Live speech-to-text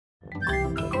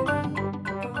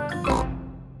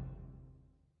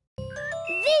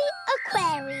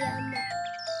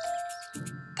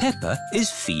Peppa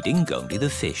is feeding Goldie the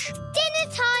fish.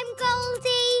 Dinner time,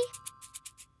 Goldie.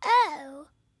 Oh,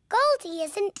 Goldie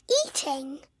isn't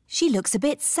eating. She looks a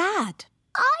bit sad.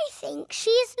 I think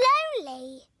she's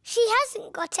lonely. She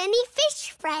hasn't got any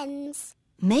fish friends.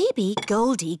 Maybe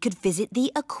Goldie could visit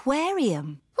the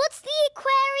aquarium. What's the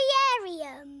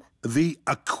aquarium? The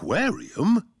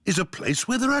aquarium is a place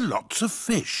where there are lots of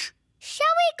fish. Shall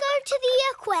we go to the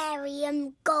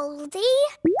aquarium, Goldie?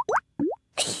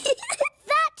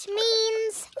 That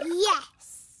means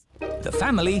yes. The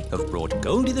family have brought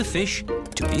Goldie the fish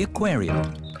to the aquarium.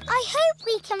 I hope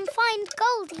we can find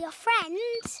Goldie a friend.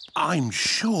 I'm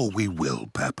sure we will,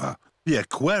 Peppa. The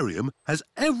aquarium has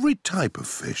every type of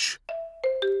fish.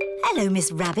 Hello,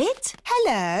 Miss Rabbit.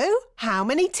 Hello. How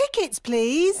many tickets,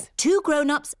 please? 2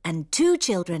 grown-ups and 2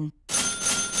 children.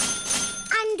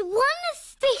 And 1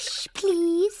 fish,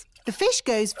 please. The fish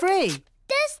goes free.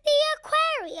 Does the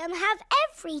aquarium have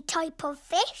every type of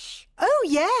fish? Oh,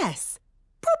 yes.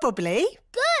 Probably.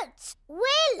 Good.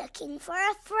 We're looking for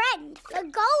a friend for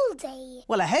Goldie.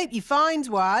 Well, I hope you find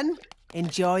one.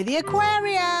 Enjoy the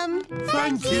aquarium.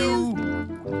 Thank you.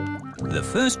 The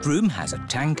first room has a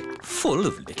tank full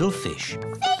of little fish.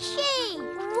 Fishy!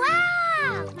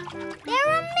 Wow! There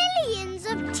are millions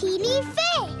of teeny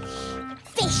fish.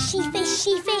 Fishy,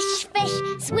 fishy, fish, fish,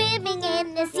 swimming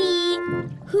in the sea.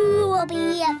 Who will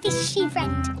be a fishy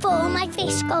friend for my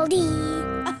fish Goldie?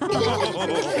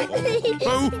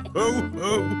 Ho, ho,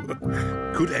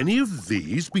 ho. Could any of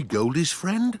these be Goldie's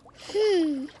friend?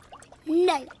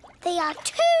 No, they are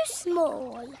too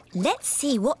small. Let's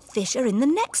see what fish are in the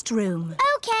next room.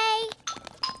 OK.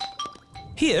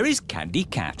 Here is Candy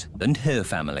Cat and her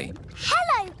family.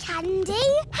 Hello, Candy.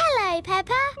 Hello,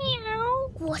 Peppa. Meow.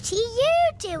 What are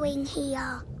you doing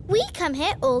here? We come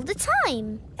here all the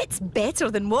time. It's better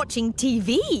than watching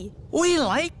TV. We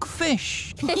like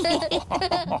fish.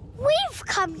 We've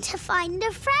come to find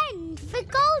a friend for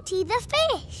Goldie the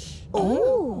fish.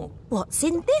 Oh, what's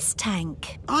in this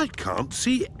tank? I can't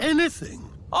see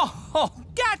anything. Oh,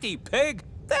 Daddy Pig,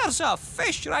 there's a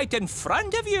fish right in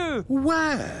front of you.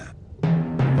 Where?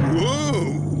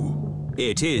 Whoa!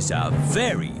 It is a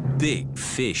very big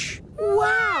fish.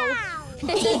 Wow!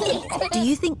 Do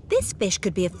you think this fish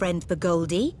could be a friend for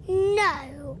Goldie?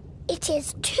 No, it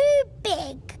is too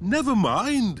big. Never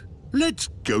mind. Let's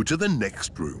go to the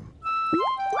next room.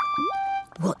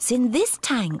 What's in this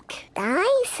tank?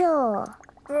 Dinosaur.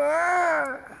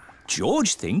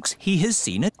 George thinks he has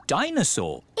seen a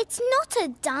dinosaur. It's not a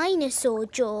dinosaur,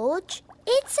 George.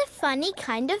 It's a funny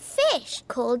kind of fish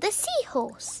called a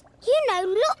seahorse. You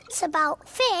know lots about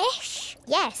fish.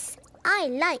 Yes, I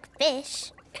like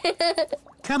fish.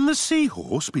 Can the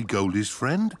seahorse be Goldie's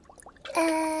friend?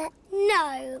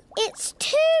 No, it's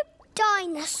too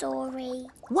dinosaur-y.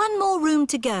 1 more room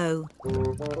to go.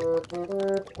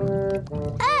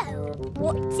 Oh,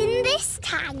 what's in this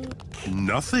tank?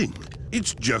 Nothing.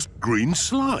 It's just green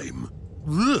slime.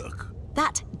 Look.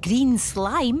 That green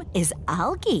slime is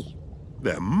algae.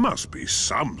 There must be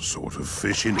some sort of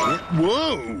fish in here.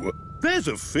 Whoa! There's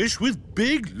a fish with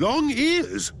big, long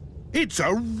ears. It's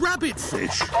a rabbit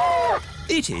fish.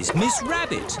 It is Miss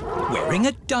Rabbit, wearing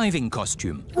a diving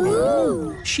costume.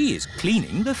 Ooh. She is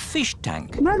cleaning the fish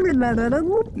tank.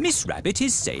 Miss Rabbit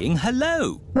is saying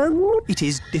hello. It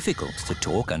is difficult to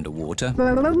talk underwater.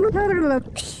 Hello,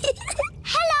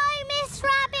 Miss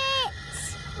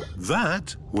Rabbit.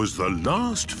 That was the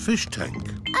last fish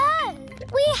tank. Oh,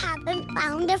 we haven't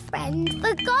found a friend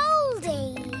for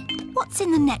Goldie. What's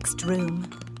in the next room?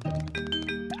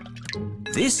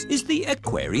 This is the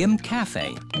Aquarium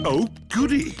Cafe. Oh,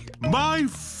 goody. My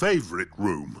favourite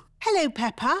room. Hello,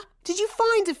 Peppa. Did you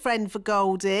find a friend for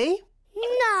Goldie?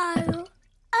 No.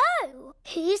 Oh,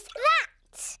 who's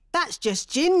that? That's just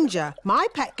Ginger, my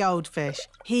pet goldfish.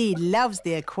 He loves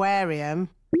the aquarium.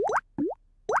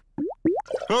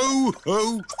 Ho,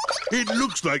 ho. It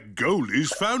looks like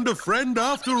Goldie's found a friend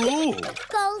after all.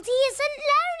 Goldie isn't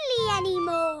lonely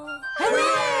anymore.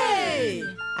 Hooray!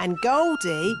 And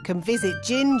Goldie can visit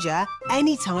Ginger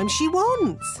anytime she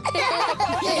wants.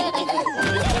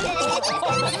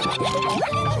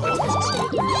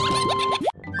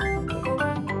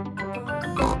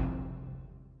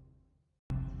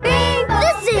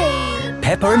 The zoo.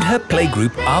 Peppa and her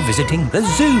playgroup are visiting the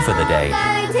zoo for the day.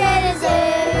 Going to the zoo.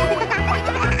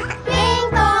 Bing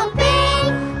bong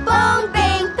bing, bong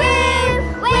bing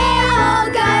boom. We're all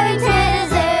going to the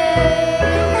zoo.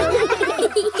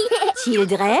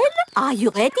 Children, are you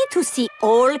ready to see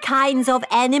all kinds of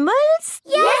animals?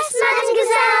 Yes, Madam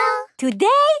Gazelle.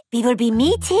 Today, we will be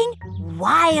meeting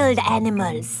wild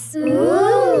animals.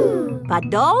 Ooh.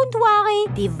 But don't worry,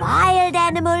 the wild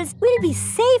animals will be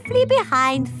safely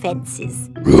behind fences.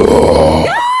 A lion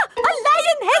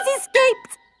has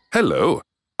escaped! Hello,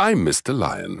 I'm Mr.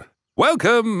 Lion.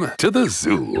 Welcome to the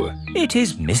zoo. It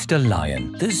is Mr.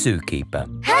 Lion, the zookeeper.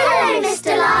 Hello,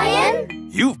 Mr. Lion.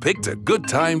 You've picked a good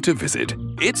time to visit.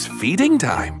 It's feeding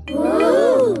time.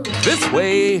 Ooh. This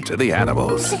way to the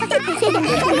animals.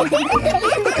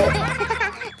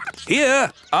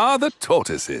 Here are the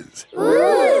tortoises.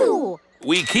 Ooh.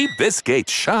 We keep this gate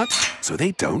shut so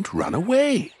they don't run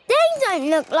away. They don't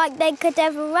look like they could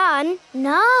ever run.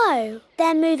 No,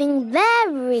 they're moving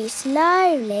very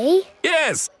slowly.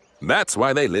 Yes, that's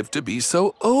why they live to be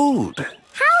so old.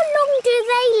 How long do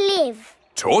they live?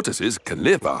 Tortoises can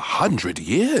live 100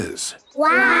 years.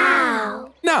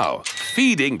 Wow. Now,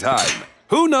 feeding time.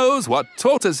 Who knows what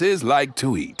tortoises like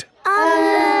to eat?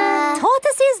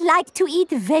 Tortoises like to eat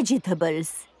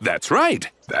vegetables. That's right.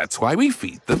 That's why we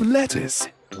feed them lettuce.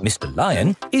 Mr.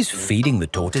 Lion is feeding the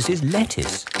tortoises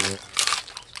lettuce.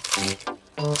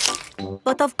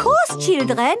 But of course,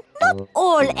 children, not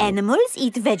all animals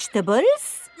eat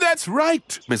vegetables. That's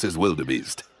right, Mrs.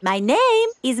 Wildebeest. My name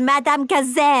is Madame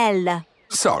Gazelle.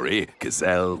 Sorry,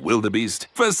 Gazelle, Wildebeest.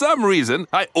 For some reason,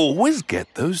 I always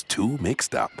get those two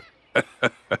mixed up.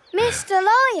 Mr.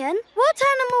 Lion, what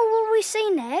animal will we see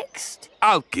next?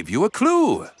 I'll give you a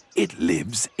clue. It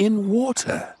lives in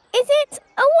water. Is it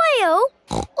a whale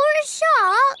or a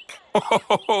shark?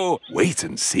 Wait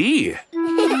and see.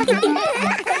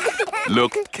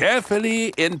 Look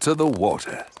carefully into the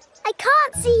water. I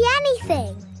can't see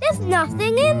anything. There's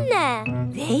nothing in there.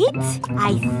 Wait,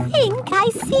 I think I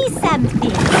see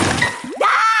something.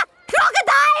 Ah!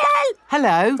 Crocodile!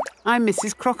 Hello, I'm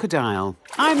Mrs. Crocodile.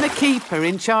 I'm the keeper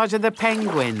in charge of the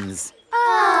penguins.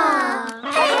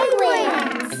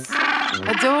 Penguins!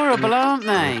 Adorable, aren't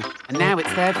they? And now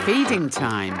it's their feeding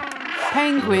time.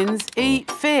 Penguins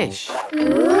eat fish.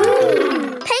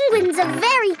 Ooh. Penguins are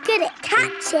very good at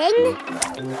catching.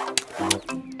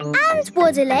 And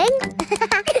waddling.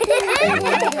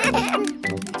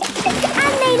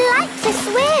 And they like to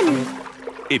swim.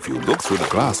 If you look through the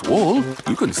glass wall,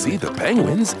 you can see the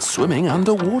penguins swimming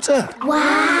underwater.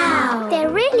 Wow! They're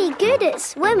really good at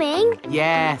swimming.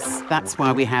 Yes, that's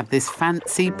why we have this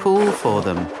fancy pool for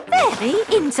them. Very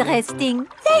interesting.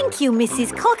 Thank you,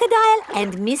 Mrs. Crocodile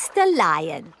and Mr.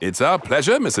 Lion. It's our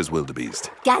pleasure, Mrs. Wildebeest.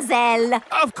 Gazelle.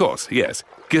 Of course, yes,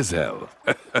 Gazelle.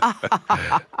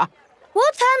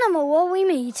 What animal are we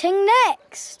meeting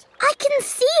next? I can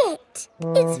see it.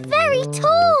 It's very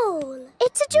tall.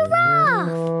 It's a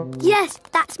giraffe. Yes,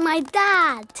 that's my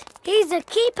dad. He's a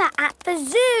keeper at the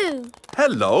zoo.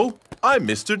 Hello, I'm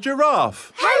Mr.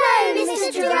 Giraffe. Hello,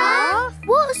 Mr. Giraffe.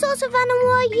 What sort of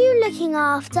animal are you looking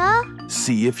after?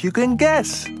 See if you can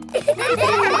guess. Look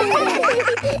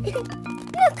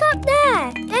up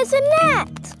there. There's a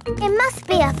net. It must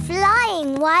be a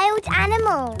flying wild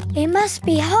animal. It must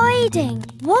be hiding,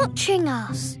 watching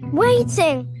us,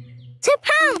 waiting to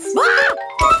pounce.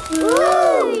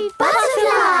 Ooh,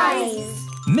 butterflies.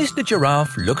 Mr.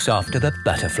 Giraffe looks after the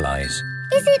butterflies.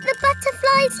 Is it the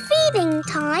butterflies' feeding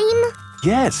time?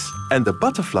 Yes, and the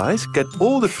butterflies get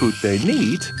all the food they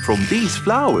need from these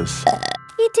flowers.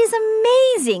 It is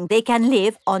amazing they can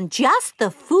live on just the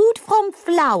food from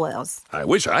flowers. I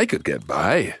wish I could get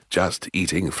by just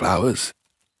eating flowers.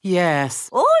 Yes.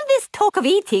 All this talk of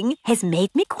eating has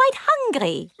made me quite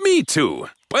hungry. Me too.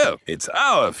 Well, it's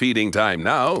our feeding time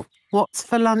now. What's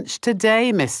for lunch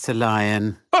today, Mr.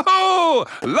 Lion? Oh,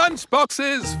 lunch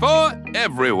boxes for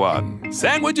everyone.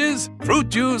 Sandwiches, fruit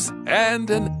juice, and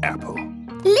an apple.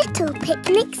 Little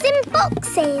picnics in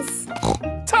boxes.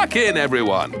 Tuck in,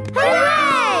 everyone.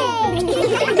 Hooray!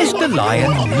 Mr.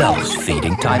 Lion loves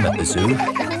feeding time at the zoo.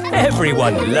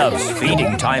 Everyone loves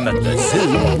feeding time at the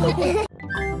zoo.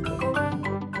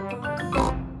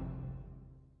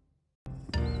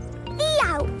 The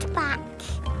outback.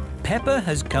 Peppa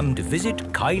has come to visit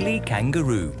Kylie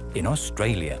Kangaroo in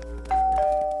Australia.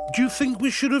 Do you think we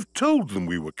should have told them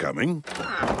we were coming?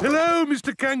 Hello,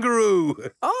 Mr. Kangaroo.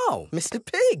 Oh, Mr.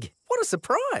 Pig. What a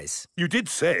surprise. You did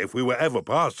say if we were ever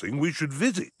passing, we should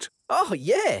visit. Oh,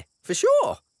 yeah, for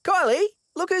sure. Kylie,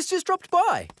 look who's just dropped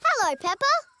by. Hello, Peppa.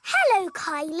 Hello,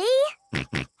 Kylie.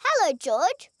 Hello,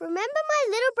 George. Remember my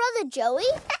little brother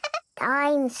Joey?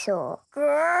 Dinosaur.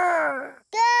 Grrr.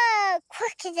 Grrr,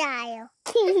 crocodile.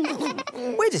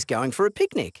 We're just going for a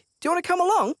picnic. Do you want to come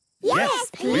along? Yes,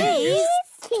 please.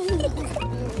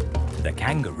 The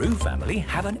kangaroo family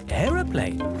have an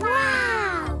aeroplane.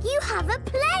 Wow! You have a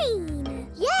plane.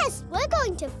 Yes, we're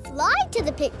going to fly to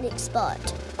the picnic spot.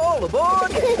 All aboard.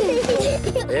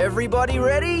 Everybody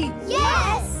ready?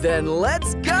 Yes! Then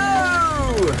let's go!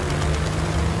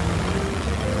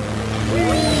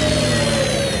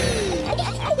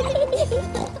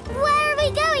 Where are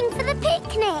we going for the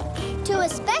picnic? To a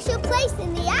special place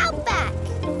in the outback.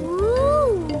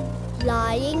 Ooh!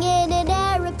 Flying in an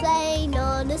aeroplane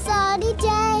on a sunny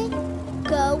day.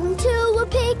 Going to a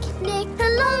picnic a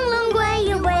long, long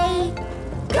way away.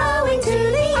 Going to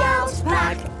the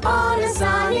outback on a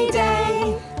sunny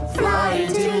day. Flying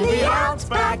to the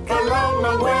outback a long,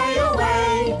 long way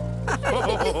away.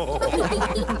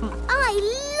 I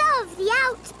love the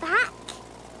outback.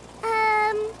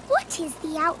 What is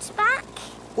the outback?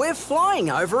 We're flying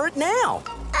over it now.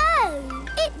 Oh,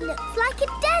 it looks like a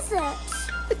desert.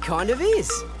 It kind of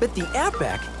is. But the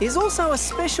outback is also a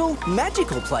special,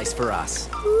 magical place for us.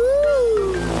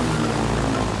 Ooh.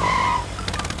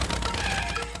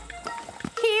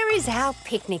 Here is our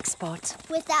picnic spot.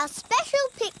 With our special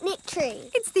picnic tree.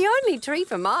 It's the only tree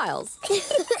for miles.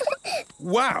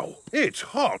 Wow, it's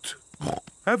hot.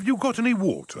 Have you got any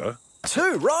water?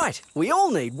 Too right. We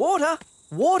all need water.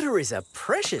 Water is a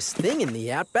precious thing in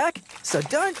the outback, so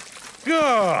don't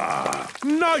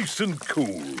Nice and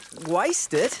cool.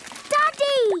 waste it.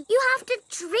 Daddy, you have to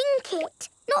drink it,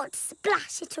 not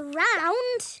splash it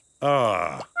around.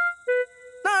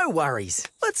 No worries.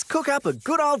 Let's cook up a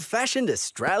good old-fashioned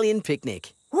Australian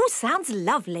picnic. Oh, sounds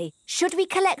lovely. Should we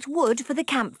collect wood for the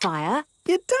campfire?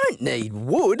 You don't need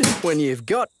wood when you've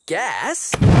got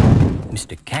gas.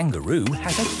 Mr. Kangaroo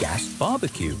has a gas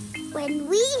barbecue. When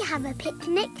we have a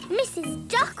picnic, Mrs.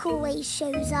 Duck always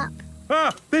shows up.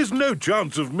 There's no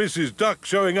chance of Mrs. Duck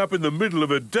showing up in the middle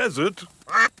of a desert.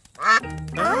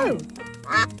 Oh.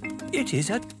 It is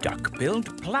a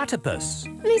duck-billed platypus.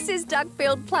 Mrs.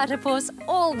 Duck-billed Platypus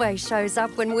always shows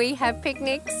up when we have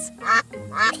picnics.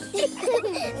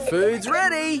 Food's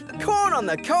ready. Corn on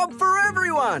the cob for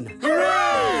everyone.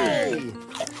 Hooray!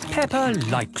 Peppa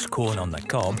likes corn on the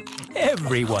cob.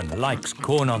 Everyone likes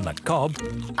corn on the cob.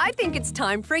 I think it's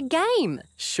time for a game.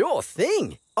 Sure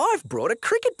thing. I've brought a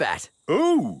cricket bat.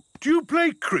 Oh, do you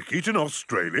play cricket in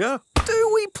Australia?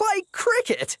 Do we play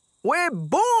cricket? We're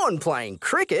born playing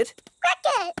cricket.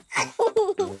 Cricket!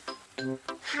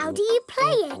 How do you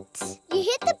play it? You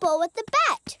hit the ball with the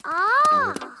bat.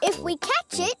 If we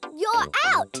catch it, you're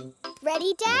out.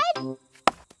 Ready, Dad?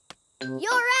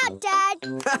 You're out, Dad.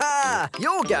 Ha!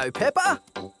 You'll go, Peppa.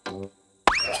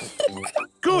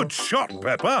 Good shot,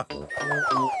 Peppa.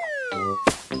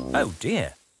 Oh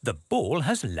dear, the ball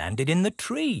has landed in the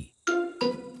tree.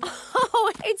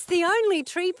 Oh, it's the only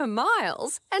tree for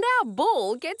miles, and our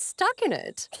ball gets stuck in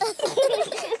it.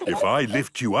 If I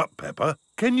lift you up, Peppa,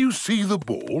 can you see the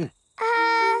ball?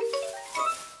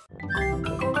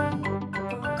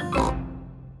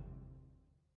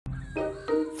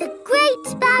 The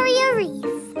Great Barrier Reef.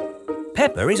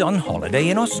 Peppa is on holiday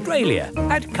in Australia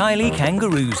at Kylie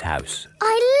Kangaroo's house.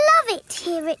 I love it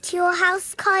here at your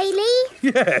house, Kylie.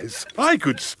 Yes, I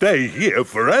could stay here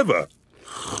forever.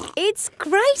 It's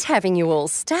great having you all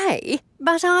stay,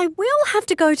 but I will have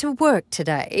to go to work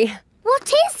today.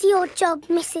 What is your job,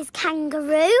 Mrs.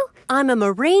 Kangaroo? I'm a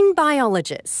marine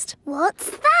biologist. What's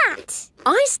that?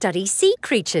 I study sea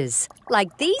creatures,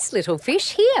 like these little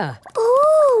fish here.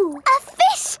 Ooh, a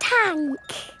fish tank.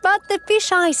 But the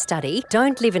fish I study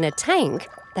don't live in a tank,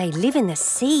 they live in the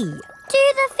sea.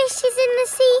 Do the fishes in the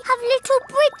sea have little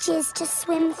bridges to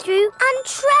swim through and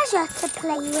treasure to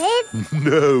play with?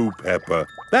 No, Peppa.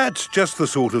 That's just the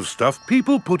sort of stuff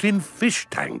people put in fish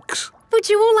tanks. Would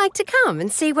you all like to come and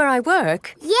see where I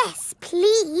work? Yes,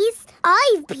 please.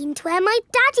 I've been to where my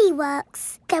daddy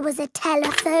works. There was a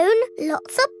telephone,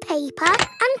 lots of paper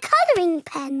and colouring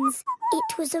pens.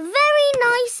 It was a very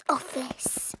nice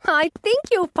office. I think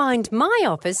you'll find my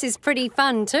office is pretty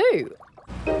fun too.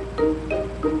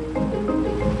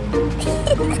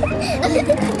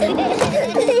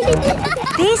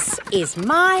 This is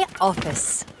my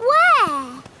office.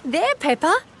 Where? There,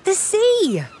 Peppa, the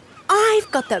sea.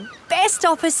 I've got the best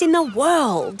office in the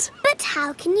world. But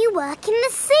how can you work in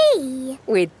the sea?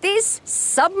 With this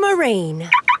submarine.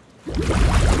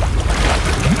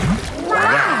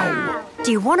 Wow!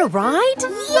 Do you want to ride?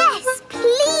 Yes,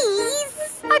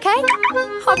 please. OK,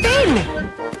 hop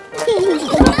in.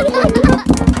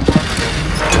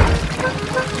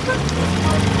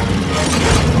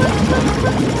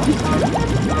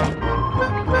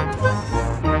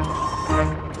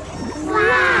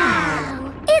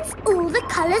 Wow! It's all the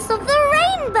colours of the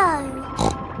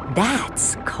rainbow.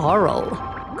 That's coral.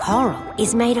 Coral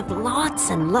is made of lots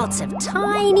and lots of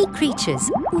tiny creatures.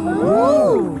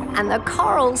 Ooh! And the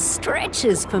coral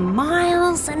stretches for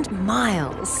miles and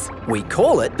miles. We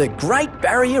call it the Great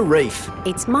barrier reef.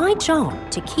 It's my job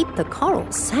to keep the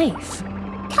coral safe.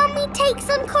 Can we take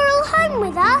some coral home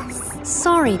with us?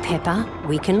 Sorry, Peppa.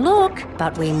 We can look,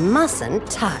 but we mustn't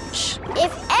touch.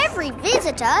 If every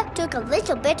visitor took a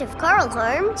little bit of coral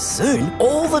home, soon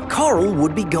all the coral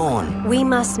would be gone. We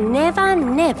must never,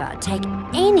 never take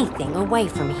anything away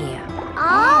from here.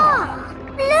 Ah,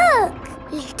 look,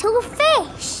 little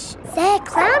fish. They're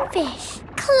clownfish.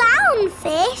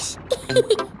 Clownfish?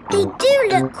 They do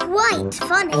look quite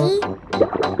funny.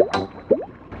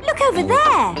 Look over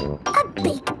there. A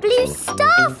big blue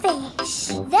starfish.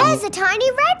 There's a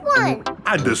tiny red one.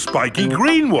 And a spiky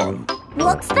green one.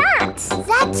 What's that?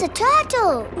 That's a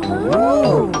turtle.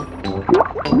 Ooh.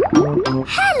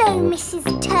 Hello, Mrs.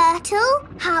 Turtle.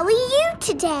 How are you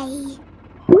today?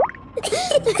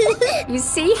 You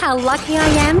see how lucky I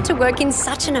am to work in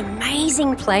such an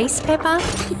amazing place, Peppa?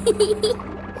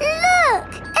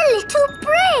 Look, a little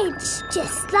bridge,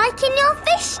 just like in your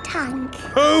fish tank.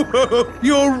 Oh,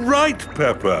 you're right,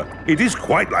 Peppa. It is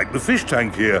quite like the fish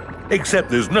tank here, except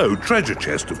there's no treasure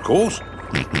chest, of course.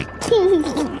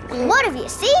 What have you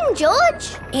seen,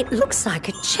 George? It looks like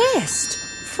a chest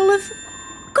full of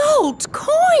gold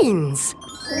coins.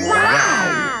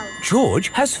 Wow! George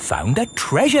has found a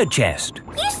treasure chest.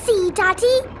 You see,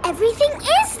 Daddy, everything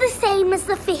is the same as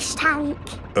the fish tank.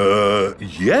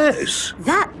 Yes.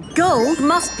 That gold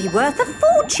must be worth a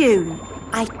fortune.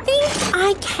 I think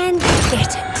I can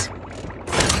get it.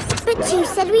 But you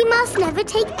said we must never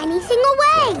take anything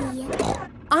away.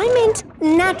 I meant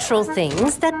natural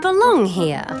things that belong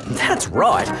here. That's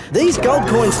right. These gold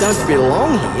coins don't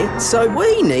belong here, so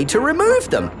we need to remove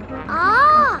them.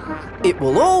 Ah! It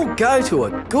will all go to a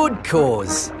good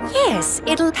cause. Yes,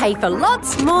 it'll pay for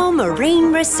lots more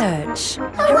marine research.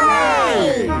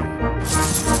 Hooray!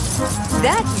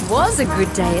 That was a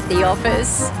good day at the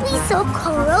office. We saw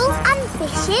coral and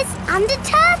fishes and a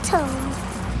turtle.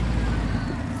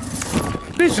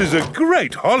 This is a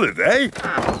great holiday.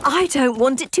 I don't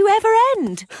want it to ever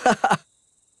end.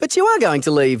 But you are going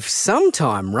to leave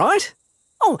sometime, right?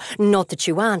 Oh, not that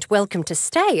you aren't welcome to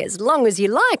stay as long as you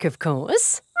like, of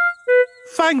course.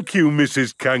 Thank you,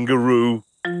 Mrs. Kangaroo.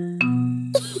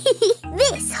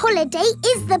 This holiday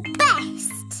is the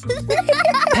best.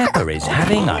 Peppa is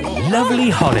having a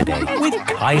lovely holiday with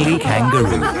Kylie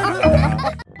Kangaroo.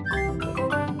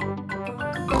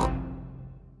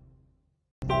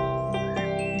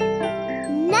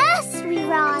 Nursery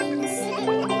rhymes.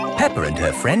 Peppa and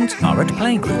her friends are at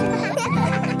playgroup.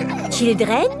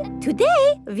 Children,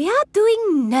 today we are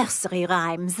doing nursery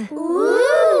rhymes.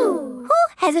 Ooh! Who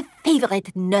has a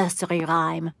favourite nursery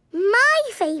rhyme? My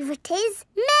favourite is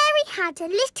Mary Had a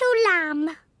Little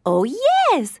Lamb. Oh,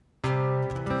 yes.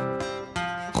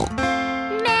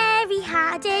 Mary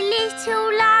had a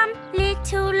little lamb,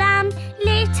 little lamb,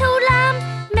 little lamb.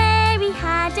 Mary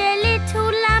had a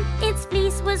little lamb, its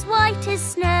fleece was white as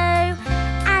snow.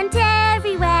 And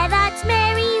everywhere that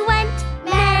Mary went,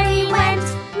 Mary went,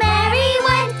 Mary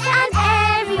went. And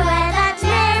everywhere that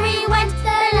Mary went,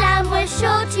 the lamb was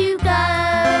sure to go.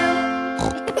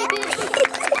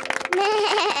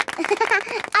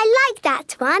 I like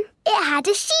that one. It had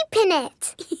a sheep in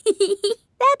it.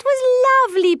 That was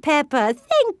lovely, Peppa.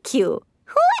 Thank you.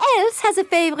 Who else has a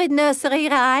favourite nursery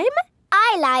rhyme?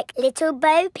 I like Little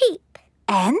Bo Peep.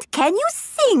 And can you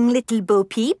sing, Little Bo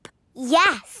Peep?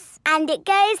 Yes, and it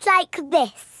goes like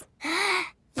this.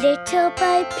 Little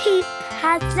Bo Peep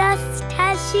has lost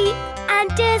her sheep and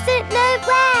doesn't know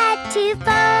where to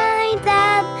find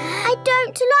them. I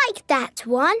don't like that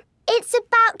one. It's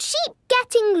about sheep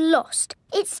getting lost.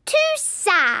 It's too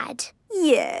sad.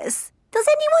 Yes. Does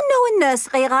anyone know a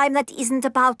nursery rhyme that isn't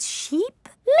about sheep?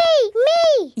 Me!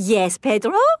 Yes,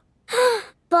 Pedro?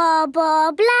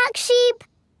 Baba Black Sheep.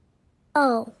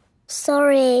 Oh,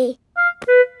 sorry.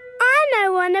 I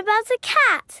know one about a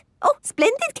cat. Oh,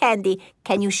 splendid, Candy.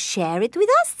 Can you share it with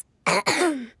us?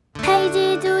 Hey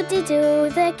diddle diddle,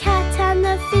 the cat and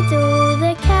the fiddle,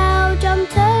 the cow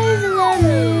jumped over the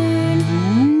moon.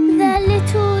 The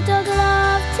little dog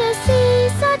loved to see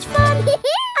such fun, and the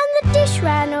dish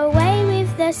ran away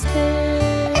with the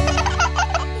spoon.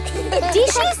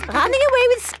 Dishes running away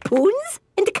with spoons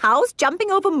and cows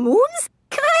jumping over moons?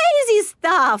 Crazy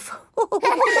stuff.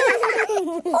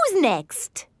 Who's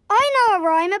next? I know a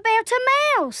rhyme about a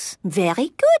mouse. Very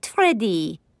good,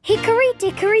 Freddy. Hickory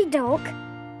dickory dock,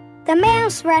 the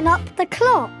mouse ran up the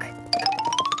clock.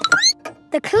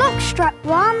 The clock struck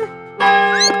one,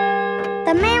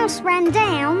 the mouse ran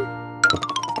down.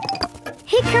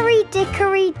 Hickory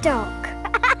dickory dock.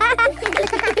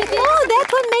 Oh,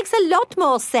 that one makes a lot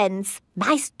more sense.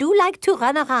 Mice do like to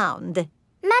run around.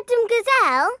 Madame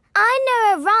Gazelle, I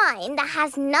know a rhyme that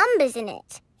has numbers in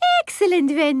it.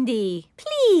 Excellent, Wendy.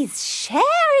 Please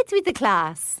share it with the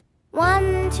class.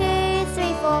 1, 2,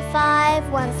 3, 4,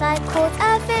 5. Once I caught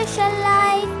a fish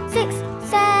alive. 6,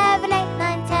 7, 8,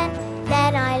 9, 10.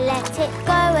 Then I let it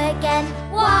go again.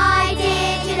 Why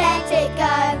did you let it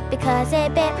go? Because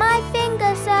it bit my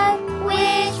finger so.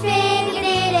 Which finger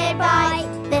did it bite?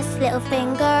 This little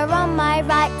finger on my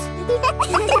right.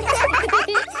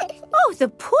 Oh, the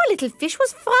poor little fish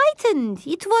was frightened.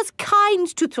 It was kind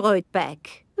to throw it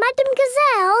back. Madam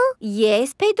Gazelle?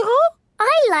 Yes, Pedro?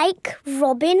 I like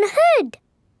Robin Hood.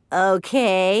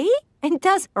 Okay. And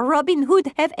does Robin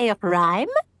Hood have a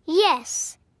rhyme?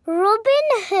 Yes. Robin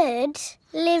Hood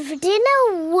lived in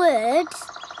a wood.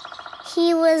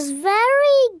 He was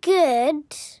very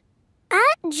good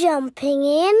at jumping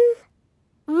in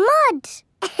mud.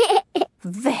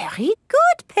 Very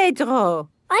good, Pedro.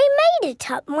 I made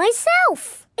it up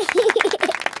myself.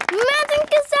 Madam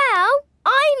Gazelle,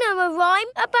 I know a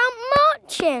rhyme about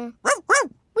marching.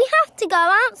 We have to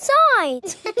go outside.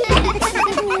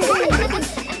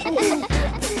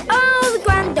 Oh, the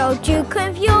grand old Duke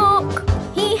of York.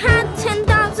 He had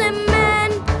 10,000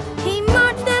 men. He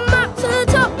marched them up to the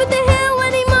top of the hill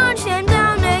and he marched them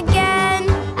down again.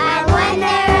 And when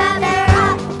they're up, they're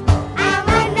up. And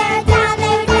when they're down,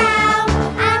 they're down.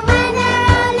 And when they're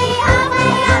only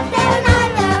halfway up, they're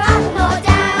neither up nor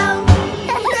down.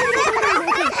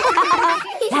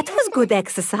 That was good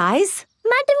exercise.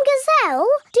 Madam Gazelle,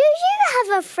 do you have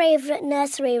a favourite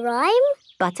nursery rhyme?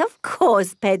 But of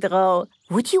course, Pedro.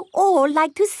 Would you all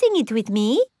like to sing it with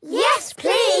me? Yes,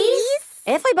 please.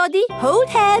 Everybody, hold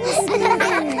hands.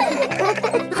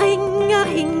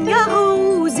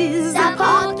 Ring-a-ring-a-roses, A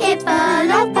pocket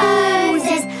full of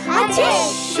posies. A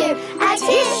tissue,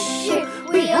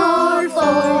 we all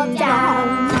fall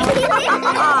down.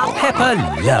 Peppa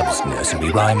loves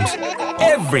nursery rhymes.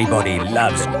 Everybody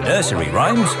loves nursery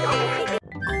rhymes.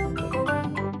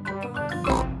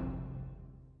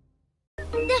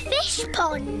 The fish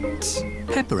pond.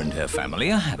 Peppa and her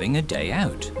family are having a day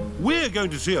out. We're going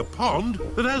to see a pond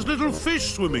that has little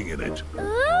fish swimming in it.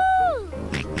 Ooh.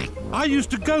 I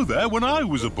used to go there when I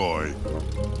was a boy.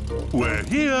 We're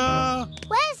here.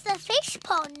 Where's the fish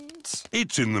pond?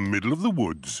 It's in the middle of the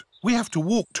woods. We have to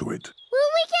walk to it. Will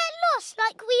we get lost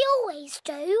like we always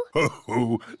do?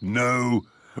 Oh, no.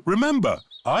 Remember,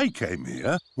 I came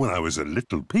here when I was a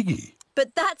little piggy.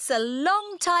 But that's a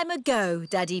long time ago,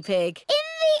 Daddy Pig. In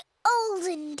the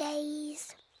olden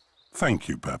days. Thank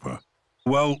you, Peppa.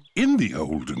 Well, in the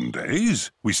olden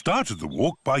days, we started the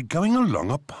walk by going along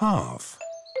a path.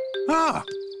 Ah,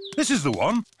 this is the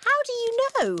one. How do you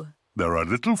know? There are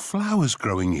little flowers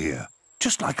growing here,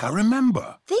 just like I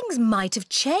remember. Things might have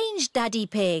changed, Daddy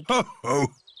Pig. Oh,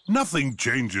 nothing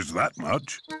changes that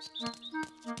much.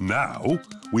 Now,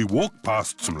 we walk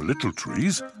past some little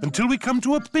trees until we come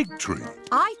to a big tree.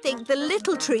 I think the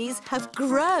little trees have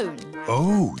grown.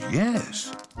 Oh,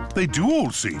 yes. They do all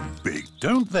seem big,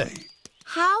 don't they?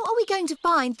 How are we going to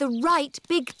find the right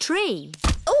big tree?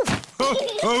 Oh,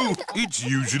 it's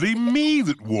usually me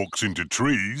that walks into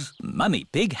trees. Mummy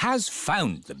Pig has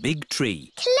found the big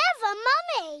tree. Clever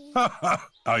Mummy.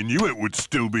 I knew it would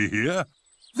still be here.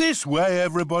 This way,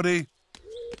 everybody.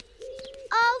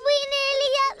 Are we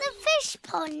nearly at the fish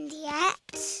pond yet?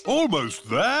 Almost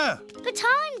there. But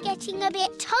I'm getting a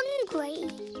bit hungry.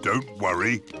 Don't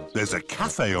worry. There's a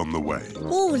cafe on the way.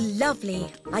 Oh, lovely.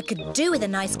 I could do with a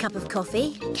nice cup of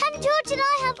coffee. Can George and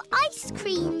I have ice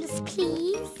creams,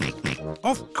 please?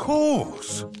 Of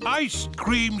course. Ice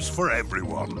creams for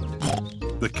everyone.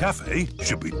 The cafe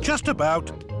should be just about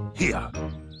here.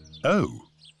 Oh.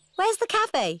 Where's the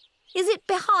cafe? Is it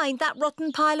behind that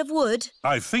rotten pile of wood?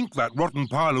 I think that rotten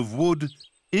pile of wood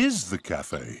is the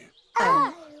cafe.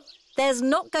 Oh. There's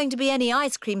not going to be any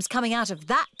ice creams coming out of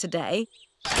that today.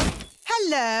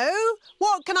 Hello.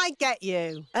 What can I get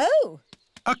you? Oh.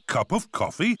 A cup of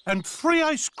coffee and 3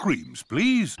 ice creams,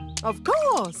 please. Of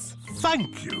course.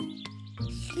 Thank you.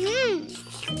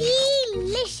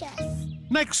 Delicious.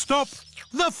 Next stop,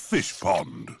 the fish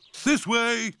pond. This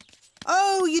way.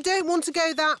 Oh, you don't want to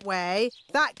go that way.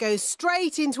 That goes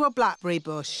straight into a blackberry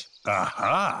bush.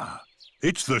 Aha!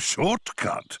 It's the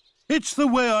shortcut. It's the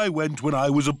way I went when I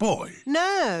was a boy.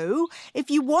 No, if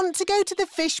you want to go to the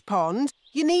fish pond,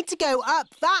 you need to go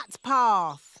up that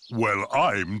path. Well,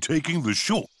 I'm taking the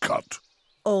shortcut.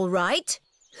 All right.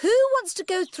 Who wants to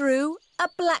go through a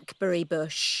blackberry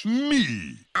bush?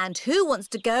 Me. And who wants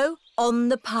to go on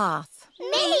the path?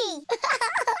 Me!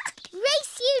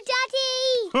 Race you,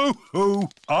 Daddy! Ho, ho!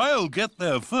 I'll get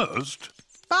there first.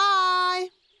 Bye.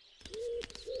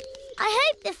 I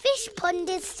hope the fish pond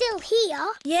is still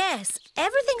here. Yes,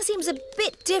 everything seems a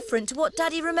bit different to what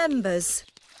Daddy remembers.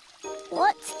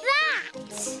 What's that?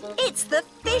 It's the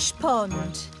fish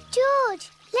pond. George,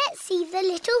 let's see the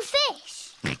little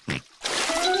fish.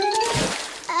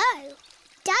 Oh,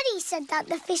 Daddy said that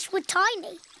the fish were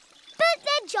tiny, but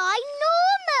they're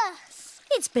ginormous.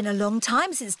 It's been a long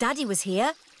time since Daddy was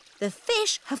here. The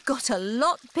fish have got a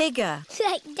lot bigger.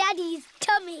 Like Daddy's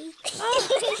tummy. Oh,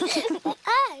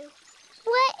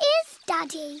 where is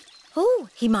Daddy? Oh,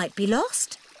 he might be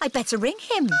lost. I'd better ring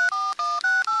him.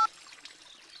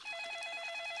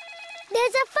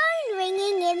 There's a phone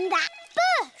ringing in that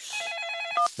bush.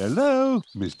 Hello,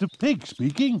 Mr. Pig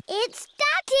speaking. It's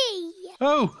Daddy.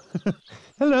 Oh,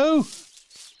 hello.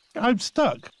 I'm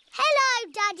stuck. Hello,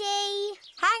 Daddy.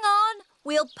 Hang on,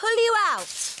 we'll pull you out.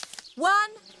 1,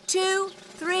 2,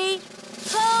 3,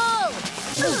 pull!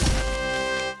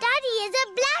 Daddy is a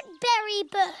blackberry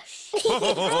bush.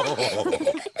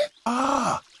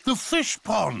 Ah, the fish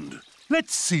pond.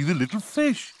 Let's see the little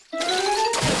fish.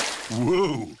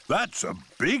 Whoa, that's a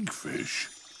big fish.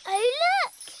 Oh,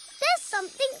 look! There's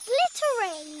something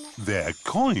glittering. They're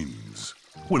coins.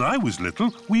 When I was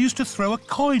little, we used to throw a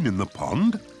coin in the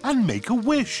pond and make a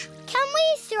wish. Can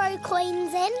we throw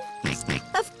coins in?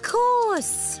 Of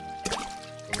course.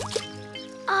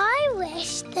 I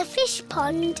wish the fish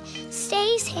pond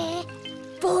stays here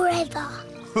forever.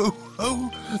 Oh,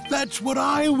 that's what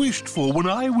I wished for when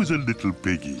I was a little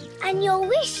piggy. And your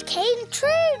wish came true,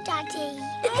 Daddy.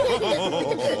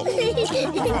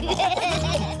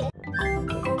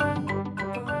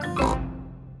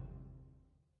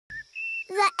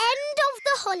 The end of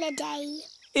the holiday.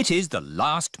 It is the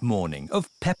last morning of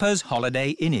Peppa's holiday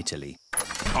in Italy.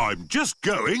 I'm just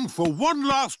going for one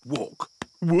last walk.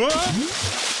 What?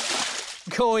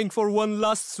 Going for one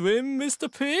last swim, Mr.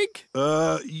 Pig?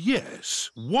 Yes.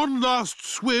 One last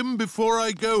swim before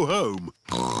I go home.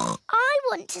 I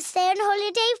want to stay on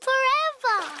holiday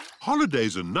forever.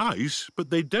 Holidays are nice, but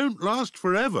they don't last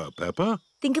forever, Peppa.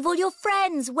 Think of all your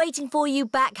friends waiting for you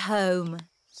back home.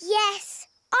 Yes,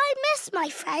 I miss my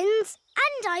friends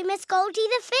and I miss Goldie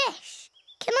the fish.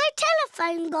 Can I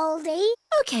telephone Goldie?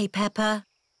 OK, Peppa.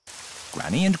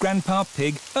 Granny and Grandpa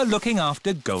Pig are looking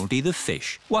after Goldie the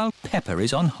fish while Peppa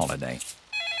is on holiday.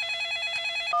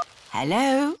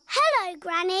 Hello? Hello,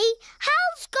 Granny.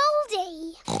 How's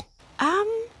Goldie?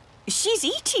 She's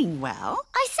eating well.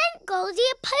 I sent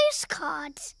Goldie a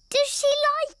postcard. Does she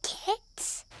like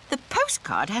it? The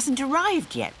postcard hasn't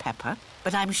arrived yet, Peppa,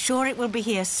 but I'm sure it will be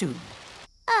here soon.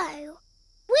 Oh,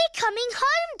 we're coming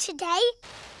home today.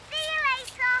 See you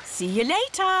later. See you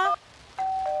later.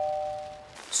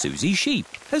 Suzy Sheep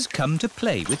has come to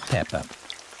play with Peppa.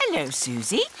 Hello,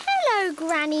 Suzy. Hello,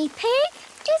 Granny Pig.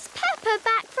 Is Peppa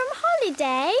back from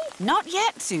holiday? Not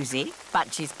yet, Suzy,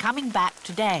 but she's coming back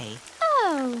today.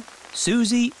 Oh.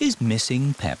 Suzy is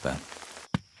missing Peppa.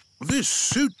 This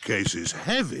suitcase is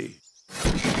heavy.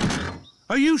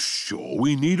 Are you sure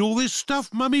we need all this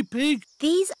stuff, Mummy Pig?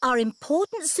 These are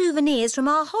important souvenirs from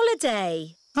our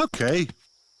holiday. OK.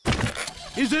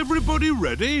 Is everybody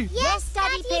ready? Yes,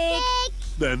 Daddy Pig.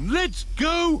 Then let's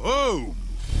go home.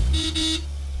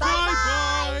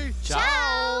 Bye-bye.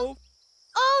 Ciao.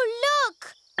 Oh,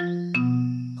 look.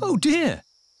 Oh dear,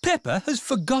 Peppa has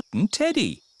forgotten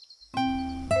Teddy.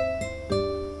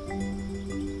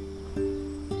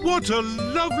 What a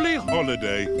lovely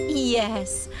holiday.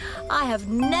 Yes, I have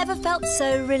never felt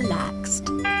so relaxed.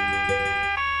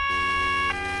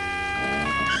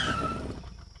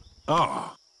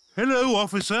 Ah, hello,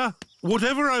 officer.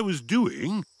 Whatever I was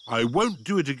doing, I won't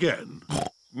do it again.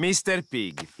 Mr.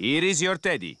 Pig, here is your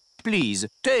Teddy. Please,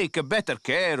 take better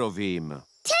care of him.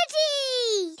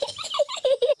 Teddy!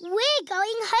 We're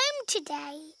going home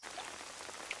today.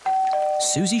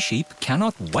 Suzy Sheep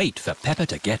cannot wait for Peppa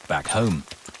to get back home.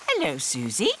 Hello,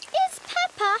 Suzy. Is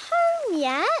Peppa home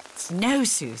yet? No,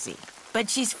 Suzy, but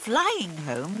she's flying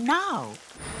home now.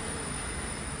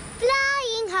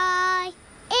 Flying high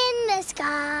in the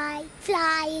sky,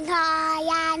 flying high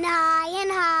and high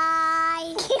and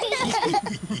high.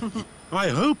 I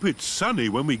hope it's sunny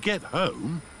when we get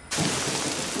home.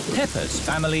 Peppa's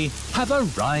family have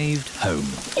arrived home.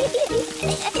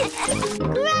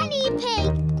 Granny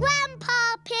Pig,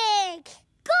 Grandpa Pig,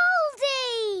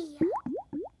 Goldie!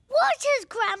 What has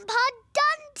Grandpa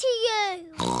done to you?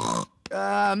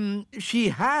 She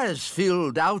has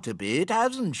filled out a bit,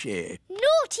 hasn't she?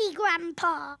 Naughty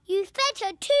Grandpa, you fed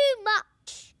her too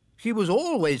much. She was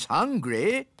always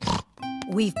hungry.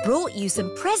 We've brought you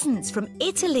some presents from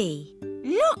Italy.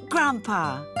 Look,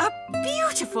 Grandpa, a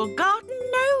beautiful garden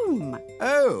gnome.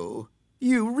 Oh,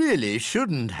 you really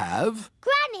shouldn't have.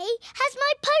 Granny, has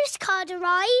my postcard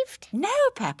arrived? No,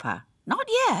 Peppa, not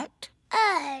yet.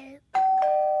 Oh.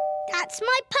 That's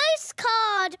my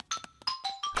postcard.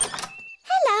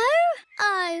 Hello.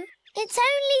 Oh, it's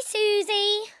only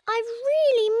Suzy. I've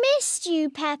really missed you,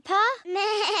 Peppa.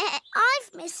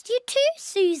 I've missed you too,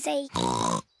 Suzy.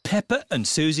 Peppa and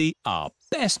Suzy are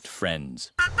best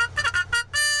friends.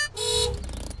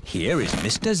 Here is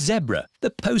Mr. Zebra, the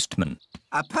postman.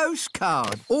 A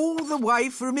postcard all the way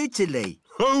from Italy.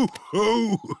 Ho,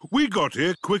 ho! We got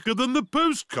here quicker than the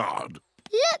postcard.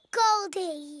 Look,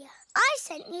 Goldie. I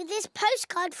sent you this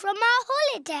postcard from our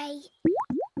holiday.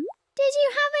 Did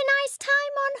you have a nice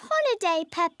time on holiday,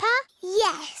 Peppa?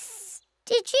 Yes.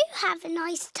 Did you have a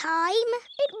nice time?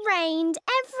 It rained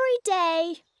every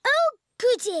day. Oh,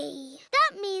 goody.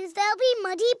 That means there'll be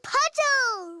muddy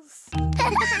puddles.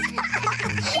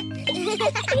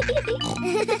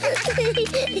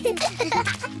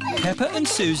 Peppa and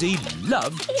Suzy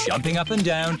love jumping up and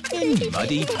down in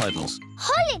muddy puddles.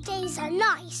 Holidays are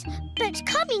nice, but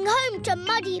coming home to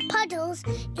muddy puddles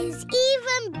is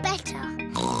even better.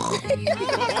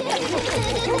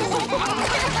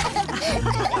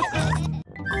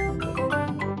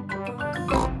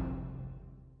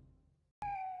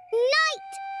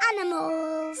 Night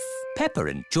animals. Peppa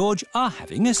and George are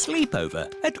having a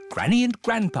sleepover at Granny and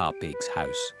Grandpa Pig's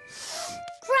house.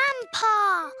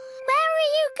 Grandpa, where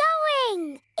are you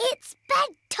going? It's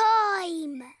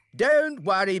bedtime. Don't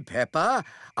worry, Peppa.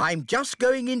 I'm just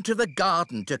going into the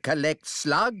garden to collect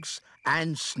slugs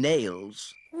and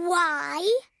snails. Why?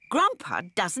 Grandpa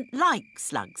doesn't like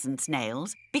slugs and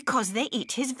snails because they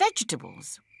eat his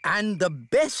vegetables. And the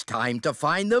best time to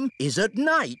find them is at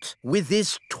night with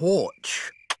this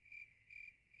torch.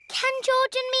 Can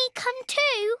George and me come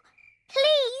too?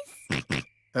 Please?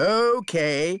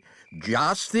 OK,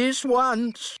 just this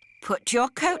once. Put your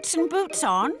coats and boots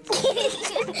on.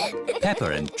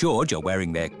 Peppa and George are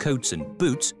wearing their coats and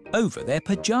boots over their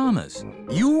pyjamas.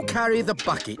 You carry the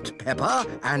bucket, Peppa,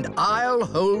 and I'll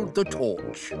hold the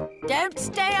torch. Don't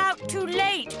stay out too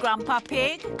late, Grandpa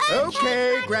Pig.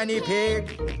 OK, Granny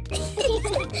Pig.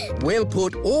 We'll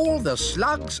put all the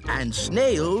slugs and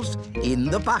snails in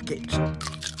the bucket.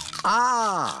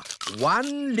 Ah,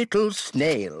 one little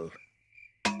snail.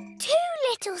 2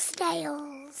 little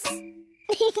snails.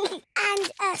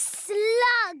 And a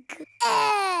slug.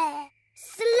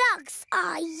 Slugs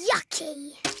are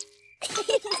yucky.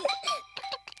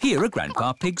 Here are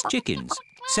Grandpa Pig's chickens.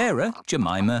 Sarah,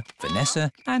 Jemima,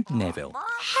 Vanessa and Neville.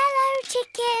 Hello,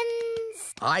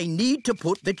 chickens. I need to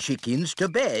put the chickens to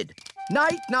bed.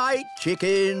 Night-night,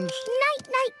 chickens.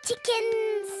 Night-night,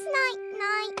 chickens.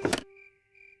 Night-night.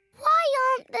 Why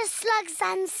aren't the slugs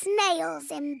and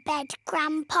snails in bed,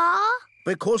 Grandpa?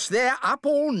 Because they're up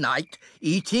all night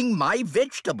eating my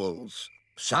vegetables.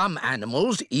 Some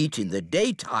animals eat in the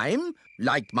daytime,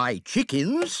 like my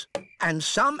chickens, and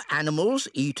some animals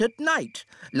eat at night,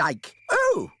 like,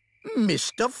 oh,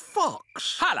 Mr.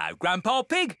 Fox. Hello, Grandpa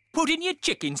Pig. Putting your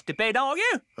chickens to bed, are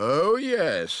you? Oh,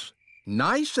 yes.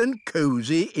 Nice and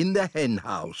cosy in the hen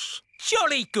house.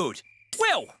 Jolly good.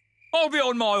 Well, I'll be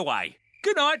on my way.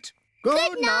 Good night.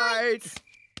 Good night.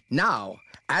 Now,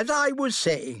 as I was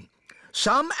saying,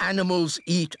 some animals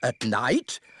eat at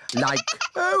night, like,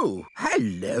 oh,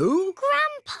 hello.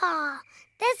 Grandpa,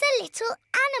 there's a little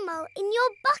animal in your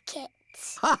bucket.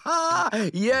 Ha ha!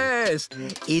 Yes,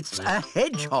 it's a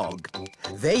hedgehog.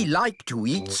 They like to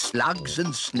eat slugs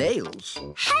and snails.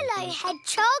 Hello,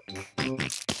 hedgehog.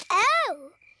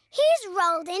 Oh, he's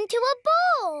rolled into a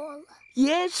ball.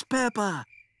 Yes, Peppa.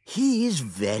 He is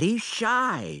very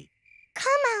shy.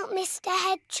 Come out, Mr.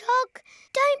 Hedgehog.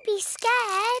 Don't be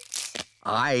scared.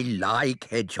 I like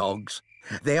hedgehogs.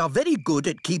 They are very good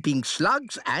at keeping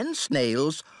slugs and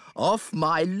snails off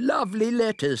my lovely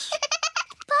lettuce.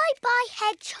 Bye-bye,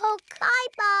 Hedgehog.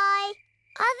 Bye-bye.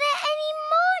 Are there any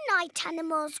more night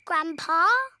animals, Grandpa?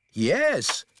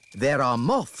 Yes, there are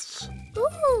moths.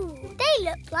 Ooh, they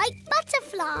look like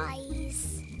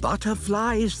butterflies.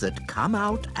 Butterflies that come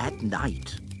out at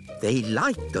night. They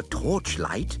like the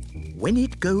torchlight. When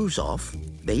it goes off,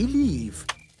 they leave.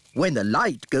 When the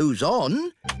light goes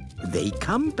on, they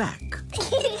come back.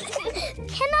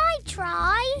 Can I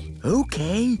try?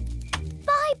 OK.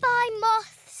 Bye-bye,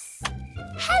 moths.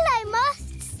 Hello,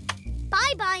 moths.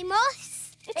 Bye-bye,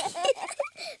 moths.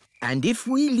 And if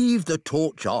we leave the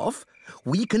torch off,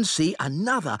 we can see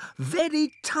another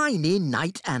very tiny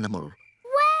night animal.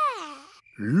 Where?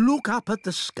 Look up at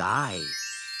the sky.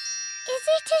 Is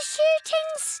it a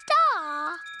shooting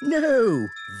star? No,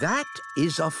 that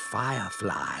is a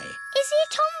firefly. Is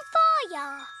it on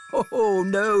fire. Oh,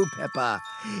 no, Peppa.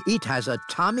 It has a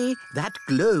tummy that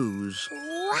glows.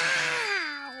 Wow!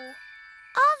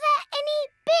 Are there any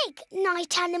big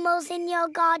night animals in your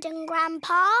garden,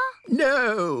 Grandpa?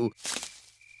 No.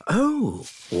 Oh,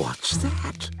 what's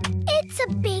that? It's a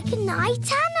big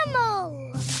night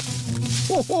animal.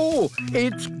 Oh,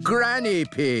 it's Granny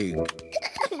Pig.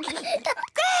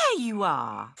 There you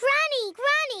are.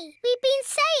 Granny, we've been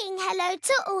saying hello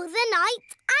to all the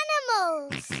night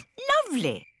animals.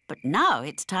 Lovely. But now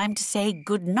it's time to say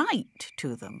good night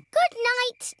to them. Good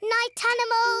night, night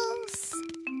animals.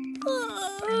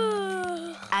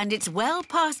 And it's well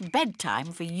past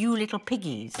bedtime for you little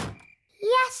piggies.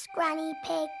 Yes, Granny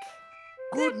Pig.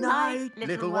 Good night,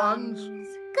 little ones.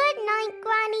 Good night,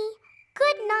 Granny.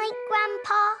 Good night,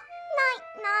 Grandpa.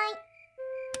 Night-night.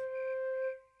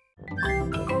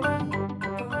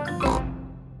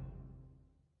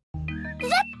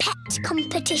 The pet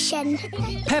competition.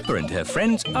 Peppa and her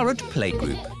friends are at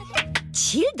playgroup.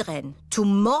 Children,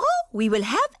 tomorrow we will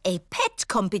have a pet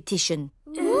competition.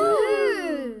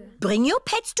 Ooh. Bring your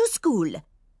pets to school.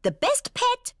 The best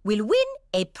pet will win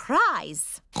a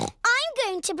prize. I'm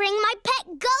going to bring my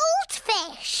pet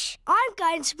goldfish. I'm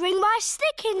going to bring my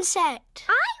stick insect.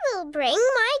 I will bring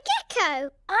my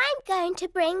gecko. I'm going to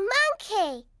bring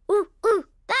monkey. Ooh,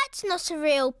 that's not a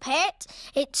real pet.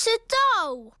 It's a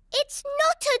doll. It's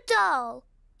not a doll.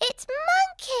 It's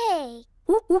monkey.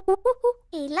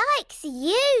 He likes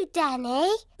you, Danny.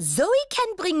 Zoe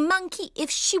can bring monkey if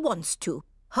she wants to.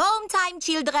 Home time,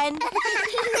 children.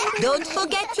 Don't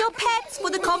forget your pets for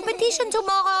the competition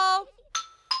tomorrow.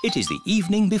 It is the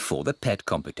evening before the pet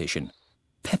competition.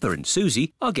 Peppa and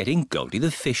Suzy are getting Goldie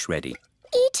the fish ready.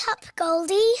 Eat up,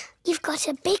 Goldie. You've got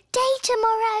a big day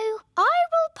tomorrow. I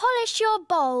will polish your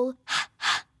bowl.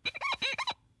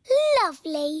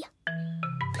 Lovely.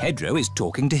 Pedro is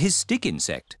talking to his stick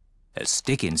insect. A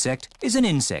stick insect is an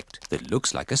insect that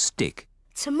looks like a stick.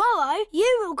 Tomorrow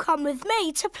you will come with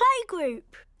me to playgroup.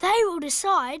 They will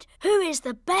decide who is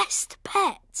the best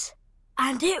pet.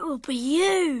 And it will be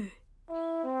you.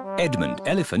 Edmund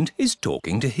Elephant is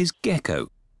talking to his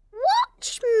gecko.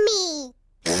 Watch me.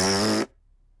 Now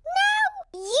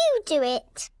you do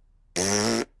it.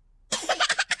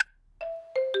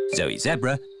 Zoe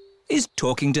Zebra is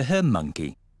talking to her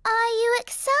monkey. Are you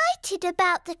excited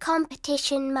about the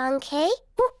competition, Monkey?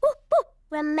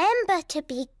 Remember to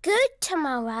be good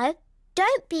tomorrow.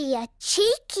 Don't be a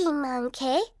cheeky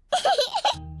monkey.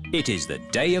 It is the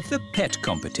day of the pet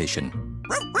competition.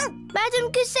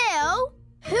 Madam Gazelle,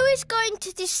 who is going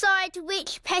to decide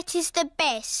which pet is the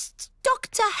best?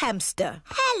 Dr. Hamster.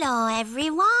 Hello,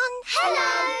 everyone.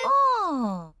 Hello.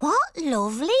 Oh, what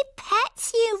lovely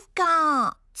pets you've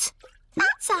got.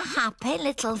 That's a happy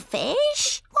little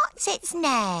fish. What's its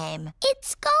name?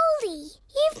 It's Goldie.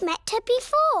 You've met her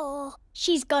before.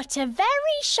 She's got a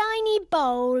very shiny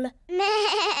bowl.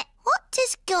 What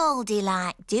does Goldie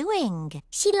like doing?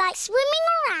 She likes swimming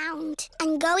around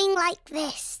and going like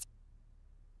this.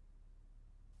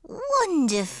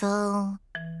 Wonderful.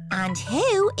 And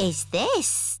who is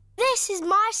this? This is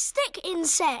my stick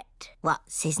insect.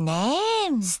 What's his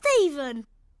name? Stephen.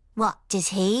 What does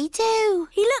he do?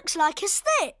 He looks like a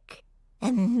stick.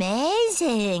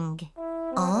 Amazing.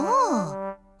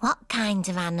 Oh, what kind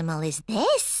of animal is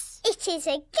this? It is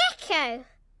a gecko.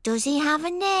 Does he have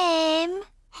a name?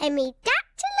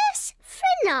 Hemidactylus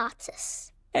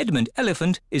frenatus. Edmund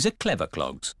Elephant is a clever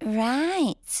clogs.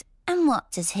 Right. And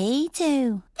what does he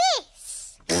do?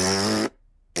 This.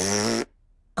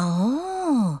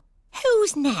 Oh,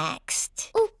 who's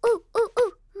next? Ooh,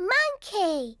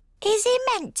 monkey. Is he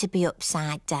meant to be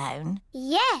upside down?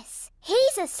 Yes,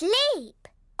 he's asleep.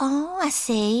 Oh, I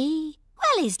see.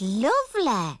 Well, he's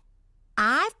lovely.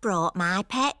 I've brought my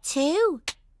pet too.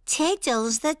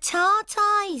 Tiddles the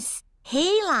tortoise.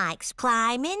 He likes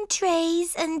climbing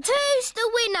trees and... Who's the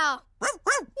winner?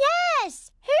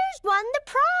 Yes, who's won the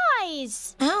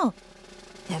prize? Oh,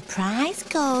 the prize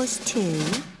goes to...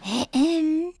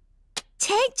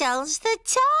 Tiddles the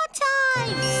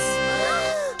tortoise.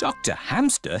 Dr.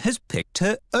 Hamster has picked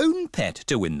her own pet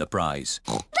to win the prize.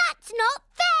 That's not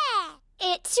fair.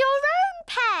 It's your own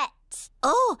pet.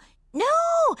 Oh,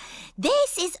 no.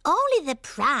 This is only the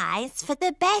prize for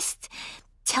the best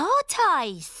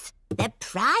tortoise. The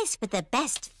prize for the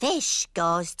best fish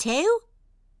goes to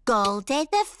Goldie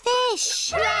the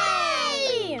fish.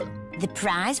 Hooray! The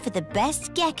prize for the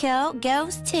best gecko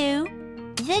goes to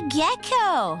the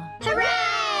gecko.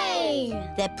 Hooray!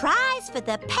 The prize for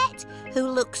the pet who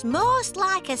looks most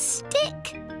like a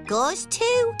stick goes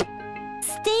to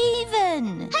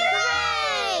Stephen.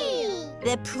 Hooray!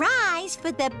 The prize prize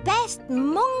for the best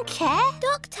monkey.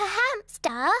 Dr.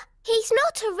 Hamster, he's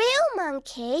not a real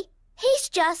monkey. He's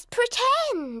just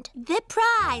pretend. The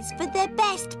prize for the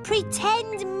best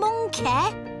pretend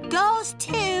monkey goes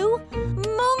to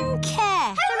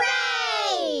Monkey.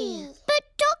 Hooray! But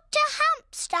Dr.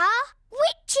 Hamster,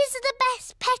 which is the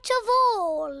best pet of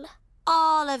all?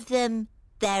 All of them.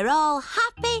 They're all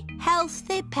happy,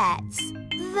 healthy pets.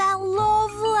 They're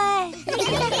lovely.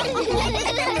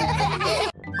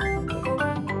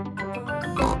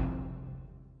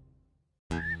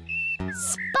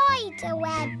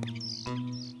 Spiderweb.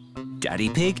 Daddy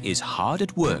Pig is hard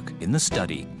at work in the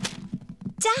study.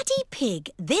 Daddy Pig,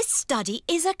 this study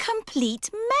is a complete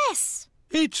mess.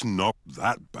 It's not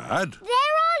that bad. There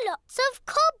are lots of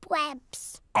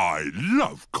cobwebs. I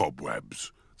love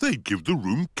cobwebs. They give the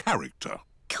room character.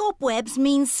 Cobwebs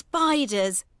mean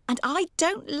spiders, and I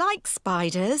don't like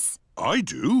spiders. I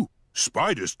do.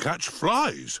 Spiders catch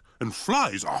flies, and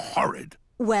flies are horrid.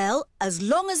 Well, as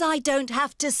long as I don't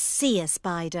have to see a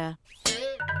spider. A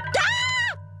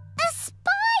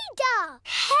spider!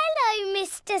 Hello,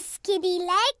 Mr. Skinny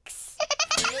Legs.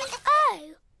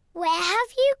 Oh, where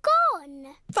have you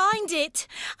gone? Find it.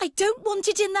 I don't want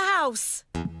it in the house.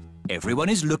 Everyone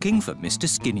is looking for Mr.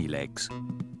 Skinny Legs.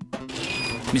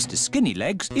 Mr. Skinny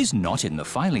Legs is not in the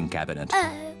filing cabinet.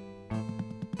 Oh.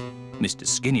 Mr.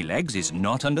 Skinny Legs is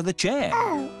not under the chair.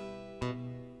 Oh.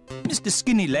 Mr.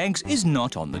 Skinny Legs is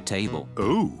not on the table.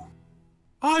 Oh,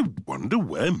 I wonder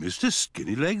where Mr.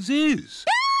 Skinny Legs is.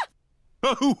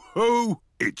 Ho, ho!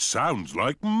 It sounds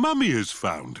like Mummy has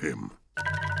found him.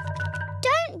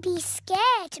 Don't be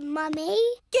scared, Mummy.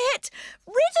 Get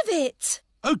rid of it.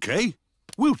 OK,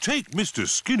 we'll take Mr.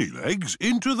 Skinny Legs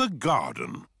into the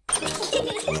garden.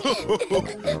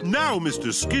 Now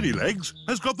Mr. Skinny Legs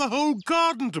has got the whole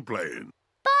garden to play in.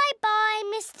 Bye-bye,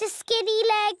 Mr. Skinny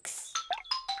Legs.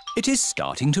 It is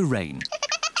starting to rain.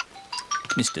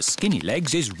 Mr. Skinny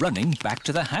Legs is running back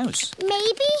to the house. Maybe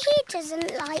he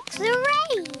doesn't like the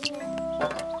rain.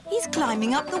 He's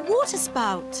climbing up the water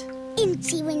spout.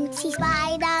 Incy Wincy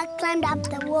Spider climbed up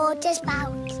the water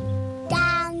spout.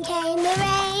 Down came the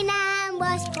rain and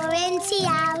washed poor Incy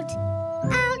out.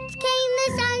 Out came the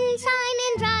sunshine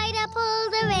and dried up all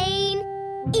the rain.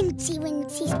 Incy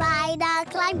Wincy Spider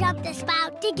climbed up the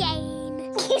spout again.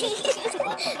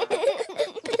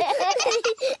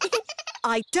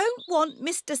 I don't want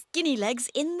Mr. Skinny Legs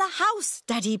in the house,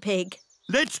 Daddy Pig.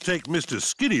 Let's take Mr.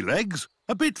 Skinny Legs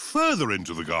a bit further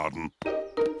into the garden.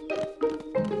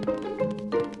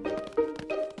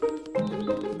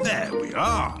 There we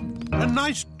are. A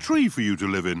nice tree for you to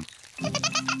live in.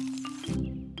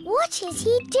 What is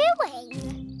he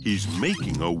doing? He's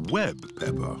making a web,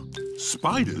 Peppa.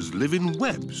 Spiders live in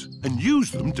webs and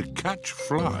use them to catch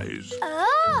flies.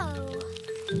 Oh,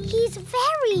 he's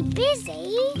very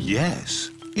busy.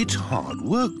 Yes, it's hard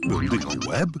work building a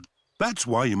web. That's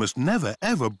why you must never,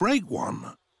 ever break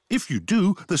one. If you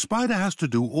do, the spider has to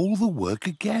do all the work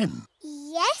again.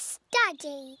 Yes,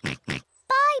 Daddy.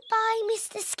 Bye-bye,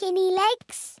 Mr. Skinny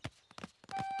Legs.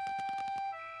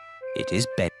 It is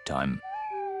bedtime.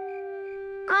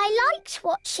 I liked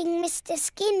watching Mr.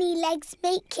 Skinny Legs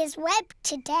make his web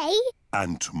today.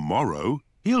 And tomorrow,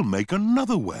 he'll make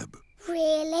another web.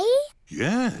 Really?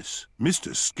 Yes,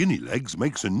 Mr. Skinny Legs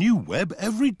makes a new web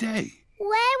every day. Where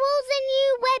will the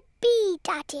new web be,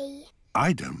 Daddy?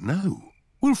 I don't know.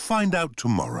 We'll find out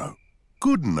tomorrow.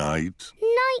 Good night.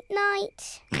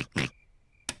 Night-night.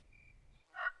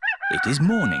 It is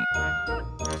morning.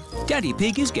 Daddy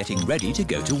Pig is getting ready to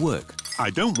go to work. I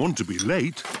don't want to be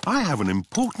late. I have an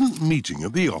important meeting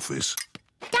at the office.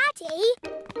 Daddy,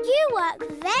 you work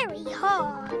very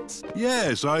hard.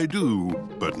 Yes, I do,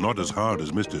 but not as hard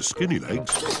as Mr. Skinny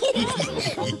Legs.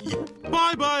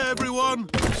 Bye-bye, everyone.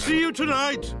 See you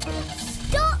tonight.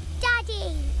 Stop,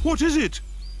 Daddy. What is it?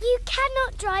 You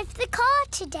cannot drive the car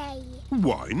today.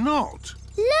 Why not?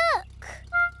 Look.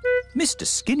 Mr.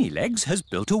 Skinny Legs has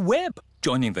built a web,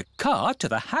 joining the car to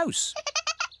the house.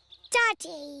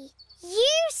 Daddy,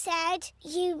 you said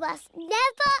you must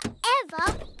never,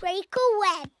 ever break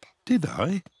a web. Did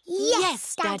I?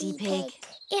 Yes, Daddy Pig.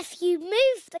 If you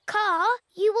move the car,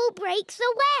 you will break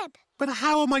the web. But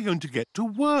how am I going to get to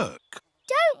work?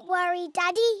 Don't worry,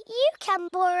 Daddy. You can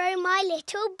borrow my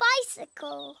little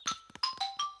bicycle.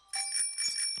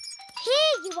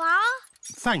 Here you are.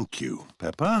 Thank you,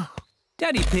 Peppa.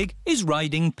 Daddy Pig is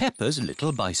riding Peppa's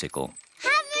little bicycle.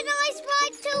 Have a nice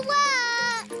ride to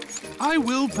work. I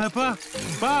will, Peppa.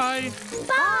 Bye.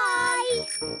 Bye.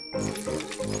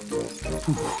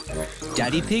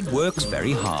 Daddy Pig works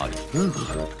very hard.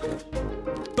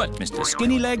 But Mr.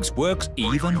 Skinnylegs works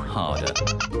even harder.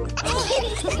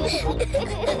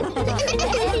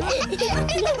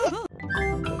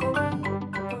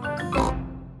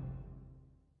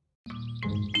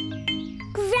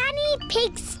 Granny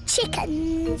Pig's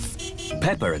chickens.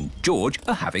 Peppa and George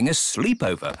are having a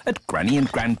sleepover at Granny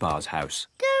and Grandpa's house.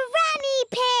 Granny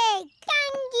Pig!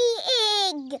 Gangy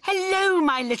Egg! Hello,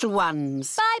 my little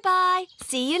ones. Bye-bye.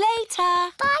 See you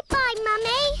later. Bye-bye,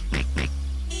 Mummy.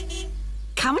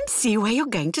 Come and see where you're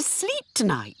going to sleep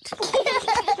tonight.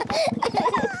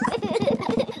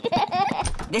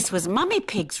 This was Mummy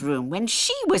Pig's room when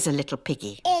she was a little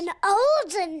piggy. In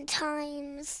olden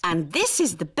times. And this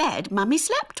is the bed Mummy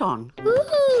slept on.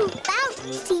 Ooh,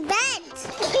 bouncy bed.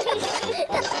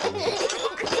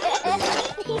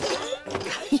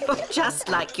 You're just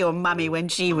like your mummy when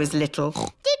she was little. Did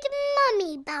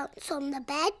Mummy bounce on the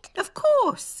bed? Of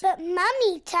course. But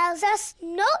Mummy tells us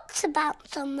not to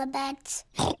bounce on the bed.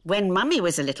 When Mummy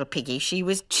was a little piggy, she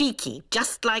was cheeky,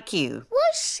 just like you.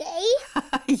 Was she?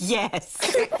 Yes.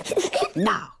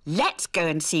 Now, let's go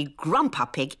and see Grandpa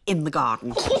Pig in the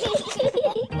garden.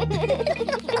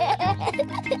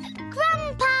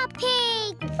 Grandpa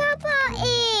Pig! Peppa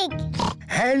Pig!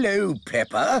 Hello,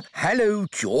 Peppa. Hello,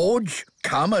 George.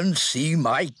 Come and see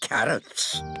my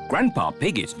carrots. Grandpa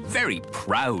Pig is very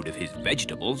proud of his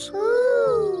vegetables.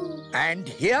 Ooh. And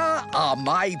here are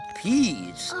my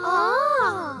peas.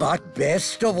 Ah. But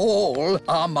best of all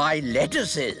are my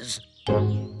lettuces.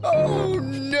 Oh,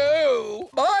 no!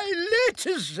 My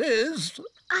lettuces!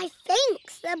 I think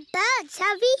the birds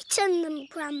have eaten them,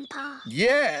 Grandpa.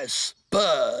 Yes,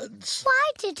 birds.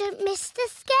 Why didn't Mr.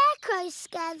 Scarecrow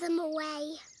scare them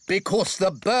away? Because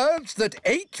the birds that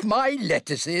ate my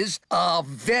lettuces are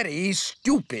very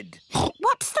stupid.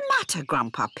 What's the matter,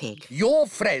 Grandpa Pig? Your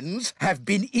friends have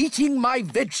been eating my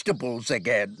vegetables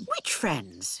again. Which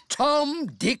friends? Tom,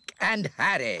 Dick and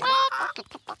Harry.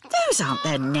 Those aren't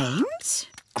their names.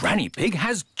 Granny Pig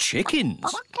has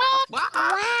chickens.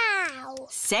 Wow!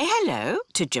 Say hello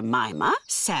to Jemima,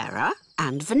 Sarah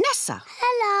and Vanessa.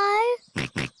 Hello.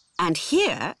 And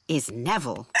here is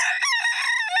Neville.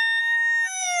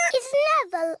 Is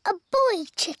Neville a boy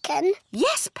chicken?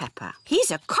 Yes, Peppa.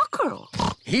 He's a cockerel.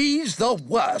 He's the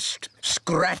worst,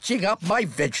 scratching up my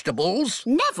vegetables.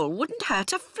 Neville wouldn't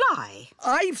hurt a fly.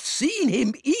 I've seen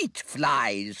him eat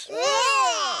flies.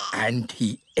 And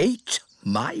he ate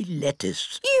my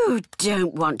lettuce. You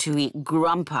don't want to eat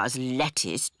Grandpa's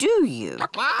lettuce, do you?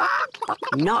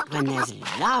 Not when there's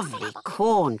lovely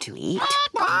corn to eat.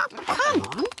 Come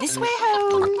on, this way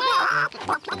home.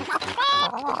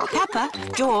 Peppa,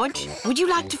 George, would you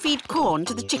like to feed corn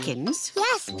to the chickens?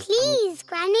 Yes, please,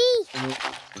 Granny.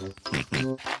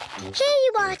 Here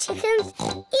you are, chickens.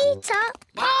 Eat up.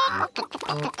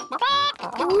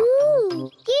 Ooh,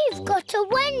 you've got a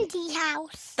Wendy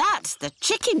house. That's the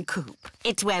chicken coop.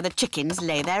 It's where the chickens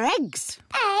lay their eggs.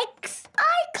 Eggs?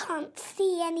 I can't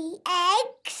see any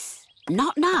eggs.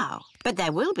 Not now, but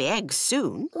there will be eggs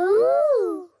soon.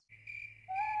 Ooh.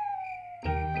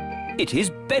 It is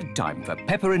bedtime for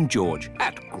Peppa and George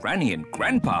at Granny and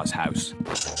Grandpa's house.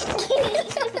 Have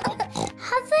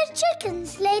the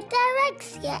chickens laid their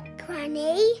eggs yet,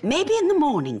 Granny? Maybe in the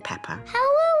morning, Peppa. How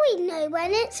will we know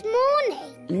when it's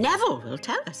morning? Neville will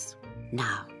tell us.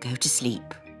 Now, go to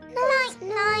sleep. Night,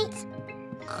 night.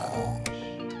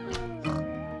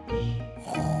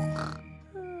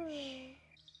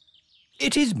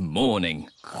 It is morning.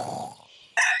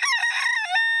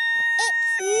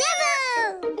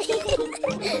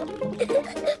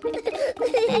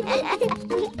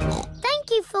 Thank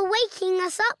you for waking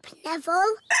us up,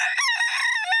 Neville.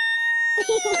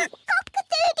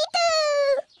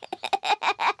 Cock-a-doodle-doo!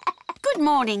 Good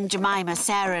morning, Jemima,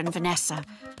 Sarah and Vanessa.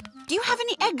 Do you have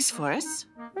any eggs for us?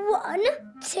 1,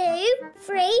 2,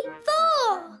 3,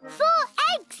 4. 4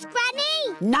 eggs,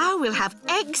 Granny. Now we'll have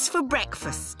eggs for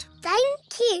breakfast.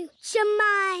 Thank you,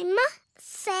 Jemima,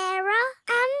 Sarah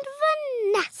and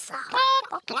Vanessa.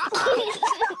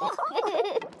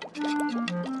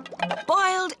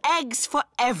 Boiled eggs for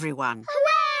everyone.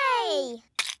 Hooray!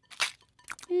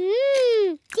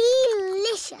 Mmm,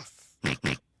 delicious.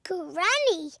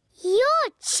 Granny, your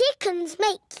chickens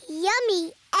make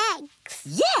yummy eggs.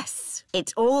 Yes,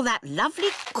 it's all that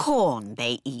lovely corn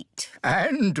they eat.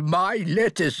 And my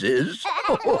lettuces.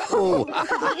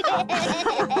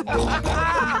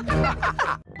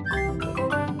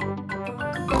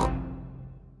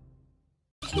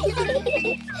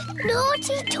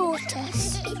 Naughty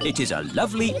tortoise. It is a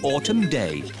lovely autumn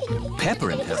day. Peppa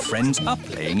and her friends are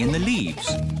playing in the leaves.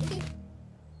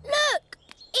 Look,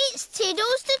 it's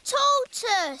Tiddles the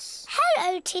tortoise.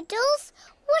 Hello, Tiddles.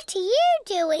 What are you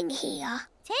doing here?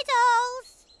 Tiddles!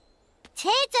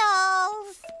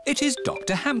 Tiddles! It is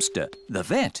Dr. Hamster, the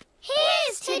vet.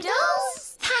 Here's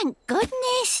Tiddles. Thank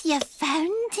goodness you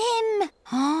found him.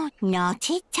 Oh,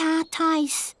 naughty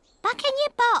tortoise. Back in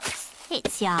your box.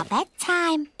 It's your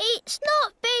bedtime. It's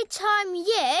not bedtime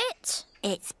yet.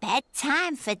 It's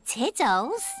bedtime for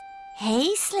Tiddles.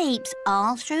 He sleeps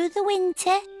all through the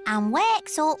winter and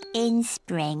wakes up in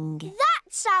spring. That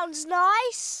sounds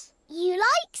nice. You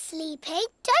like sleeping,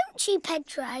 don't you,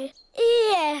 Pedro?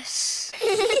 Yes.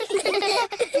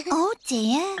 Oh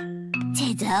dear.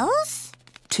 Tiddles?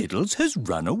 Tiddles has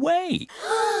run away.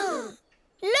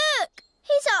 Look,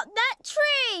 he's up that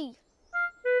tree.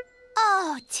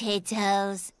 Oh,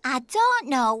 Tiddles, I don't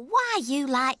know why you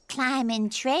like climbing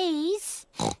trees.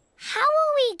 How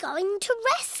are we going to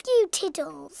rescue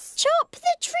Tiddles? Chop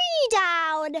the tree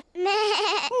down.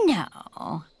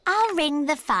 No, I'll ring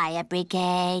the fire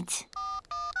brigade.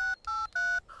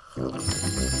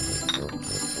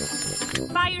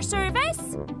 Fire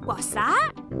service? What's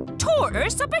that?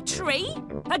 Tortoise up a tree?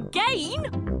 Again?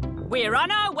 We're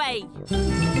on our way.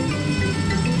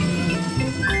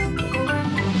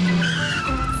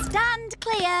 Stand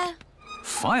clear.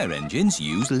 Fire engines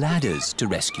use ladders to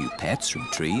rescue pets from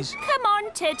trees. Come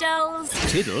on, Tiddles.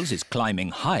 Tiddles is climbing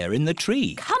higher in the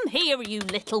tree. Come here, you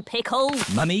little pickle.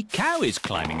 Mummy Cow is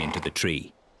climbing into the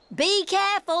tree. Be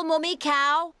careful, Mummy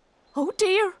Cow. Oh,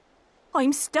 dear.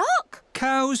 I'm stuck.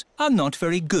 Cows are not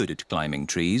very good at climbing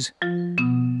trees.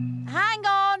 Hang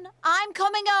on, I'm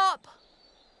coming up.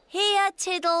 Here,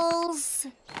 Tiddles.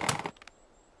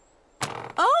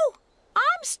 Oh,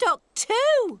 I'm stuck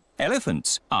too.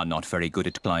 Elephants are not very good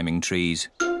at climbing trees.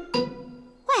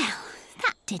 Well,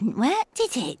 that didn't work,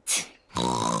 did it?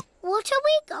 What are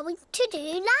we going to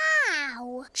do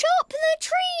now? Chop the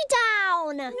tree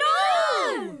down.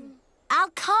 No!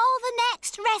 I'll call the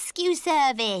next rescue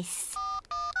service.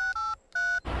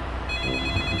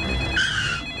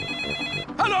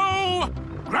 Hello!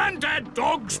 Grandad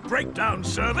Dog's Breakdown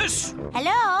Service.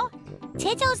 Hello?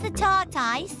 Tiddles the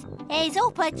tortoise is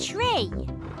up a tree.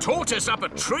 Tortoise up a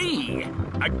tree?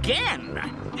 Again?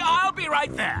 I'll be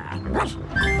right there.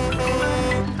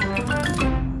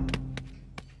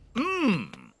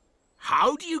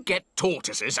 How do you get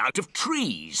tortoises out of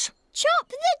trees? Chop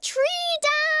the tree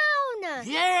down.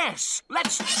 Yes!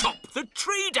 Let's chop the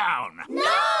tree down.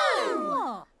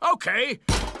 No! OK,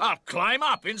 I'll climb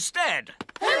up instead.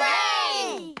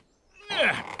 Hooray!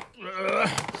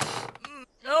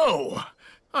 Oh,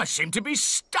 I seem to be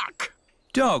stuck.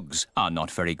 Dogs are not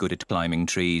very good at climbing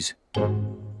trees. Now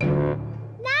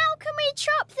can we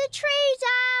chop the tree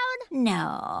down?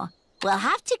 No, we'll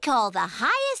have to call the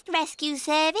highest rescue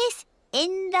service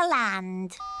in the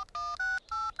land.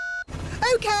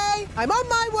 OK, I'm on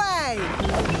my way.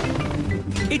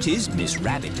 It is Miss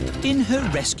Rabbit in her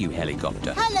rescue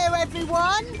helicopter. Hello,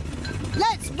 everyone.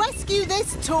 Let's rescue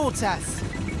this tortoise.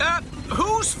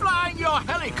 Who's flying your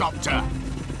helicopter?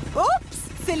 Oops,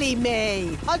 silly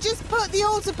me. I'll just put the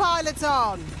autopilot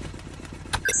on.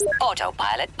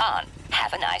 Autopilot on.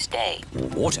 Have a nice day.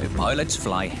 Autopilots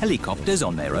fly helicopters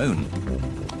on their own.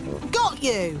 Got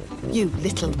you, you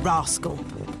little rascal.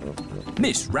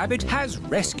 Miss Rabbit has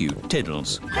rescued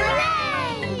Tiddles.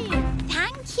 Hooray!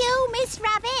 Thank you, Miss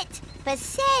Rabbit, for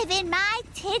saving my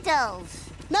Tiddles.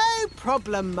 No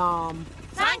problem, Ma'am.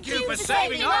 Thank you for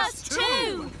saving us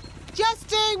too. Just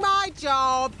doing my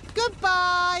job.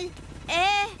 Goodbye.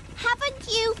 Haven't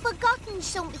you forgotten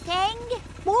something?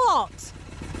 What?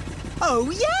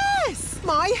 Oh, yes!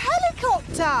 My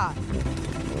helicopter!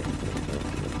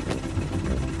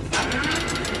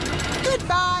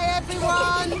 Goodbye,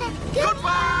 everyone!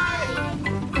 Goodbye!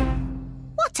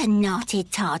 What a naughty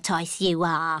tortoise you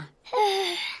are.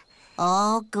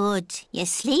 Oh, good. You're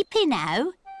sleepy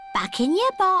now. Back in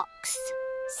your box.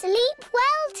 Sleep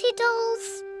well,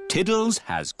 Tiddles. Tiddles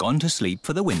has gone to sleep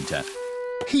for the winter.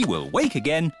 He will wake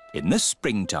again in the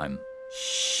springtime.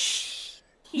 Shh.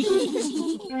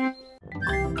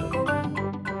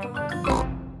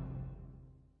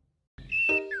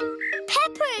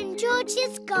 Peppa and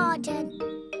George's garden.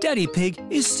 Daddy Pig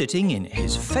is sitting in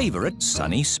his favourite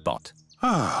sunny spot.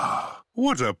 Ah,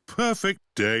 what a perfect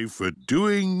day for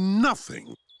doing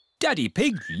nothing. Daddy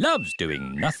Pig loves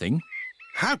doing nothing.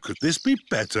 How could this be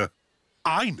better?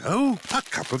 I know, a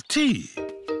cup of tea.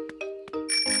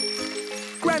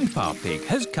 Grandpa Pig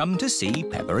has come to see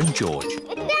Peppa and George.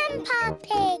 Grandpa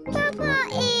Pig, Peppa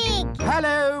Pig.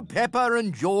 Hello, Hello, Peppa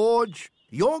and George.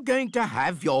 You're going to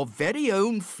have your very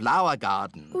own flower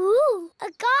garden. Ooh, a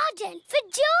garden for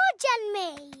George and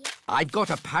me. I've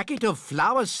got a packet of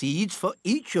flower seeds for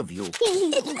each of you.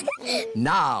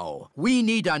 Now, we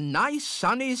need a nice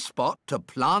sunny spot to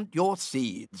plant your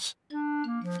seeds.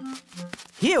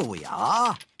 Here we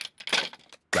are.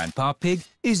 Grandpa Pig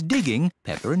is digging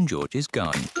Peppa and George's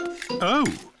garden. Oh.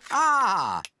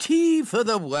 Ah, tea for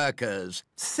the workers.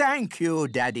 Thank you,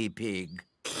 Daddy Pig.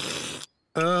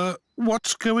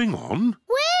 What's going on?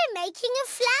 We're making a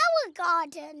flower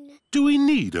garden. Do we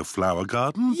need a flower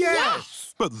garden?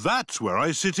 Yes! But that's where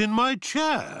I sit in my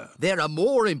chair. There are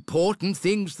more important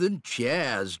things than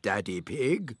chairs, Daddy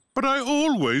Pig. But I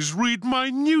always read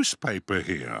my newspaper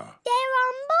here. There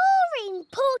are more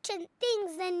important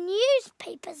things than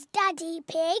newspapers, Daddy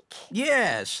Pig.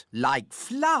 Yes, like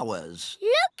flowers.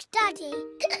 Look, Daddy.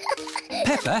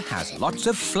 Peppa has lots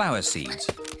of flower seeds.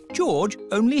 George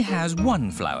only has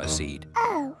one flower seed.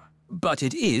 Oh. But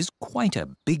it is quite a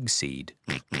big seed.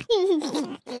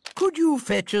 Could you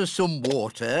fetch us some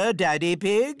water, Daddy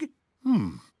Pig?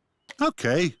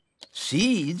 OK.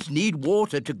 Seeds need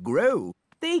water to grow.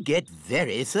 They get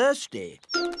very thirsty.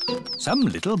 Some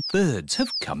little birds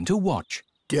have come to watch.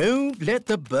 Don't let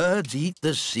the birds eat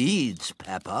the seeds,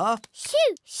 Peppa.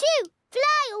 Shoo, shoo!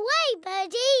 Fly away,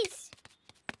 birdies!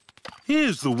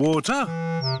 Here's the water.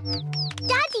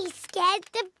 Daddy scared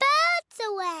the birds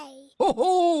away.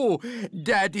 Oh,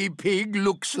 Daddy Pig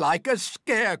looks like a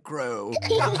scarecrow.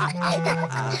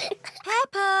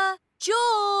 Peppa,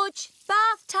 George,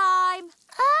 bath time.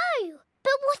 Oh,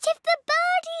 but what if the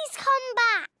birdies come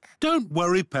back? Don't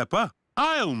worry, Peppa.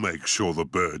 I'll make sure the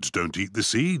birds don't eat the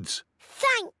seeds.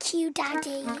 Thank you,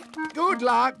 Daddy. Good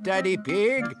luck, Daddy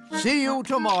Pig. See you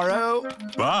tomorrow.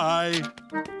 Bye.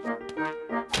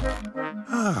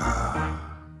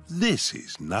 This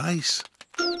is nice.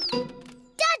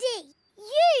 Daddy,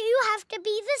 you have to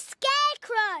be the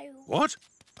scarecrow. What?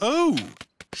 Oh!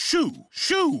 Shoo!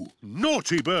 Shoo!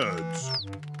 Naughty birds!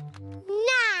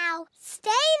 Now, stay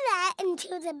there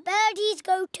until the birdies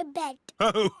go to bed.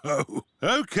 Ho, ho!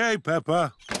 OK,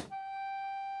 Peppa.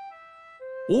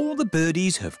 All the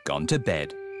birdies have gone to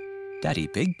bed. Daddy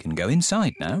Pig can go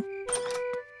inside now.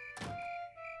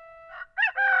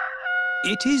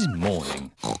 It is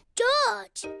morning.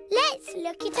 George, let's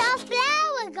look at our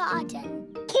flower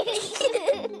garden.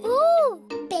 Ooh,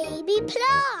 baby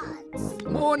plants.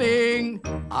 Morning.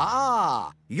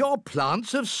 Ah, your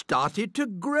plants have started to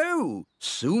grow.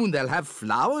 Soon they'll have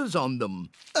flowers on them.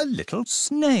 A little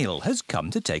snail has come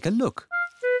to take a look.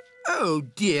 Oh,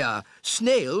 dear.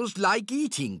 Snails like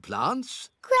eating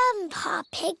plants. Grandpa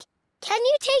Pig, can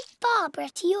you take Barbara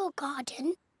to your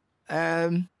garden?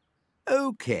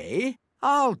 OK.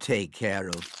 I'll take care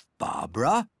of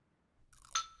Barbara.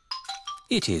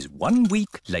 It is 1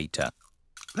 week later.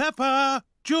 Peppa!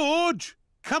 George!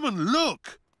 Come and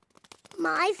look!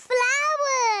 My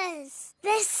flowers!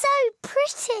 They're so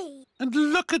pretty. And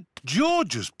look at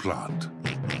George's plant.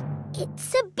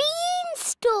 It's a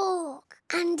beanstalk,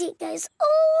 and it goes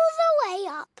all the way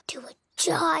up to a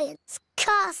giant's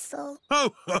castle.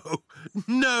 Ho, ho!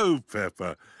 No,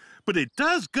 Peppa. But it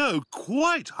does go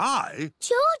quite high.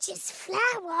 George's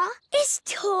flower is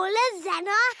taller than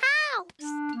our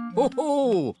house.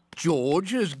 Oh, George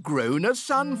has grown a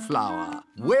sunflower.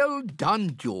 Well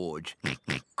done, George.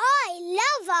 I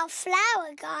love our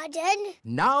flower garden.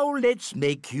 Now let's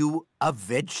make you a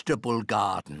vegetable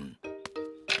garden.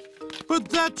 But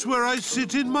that's where I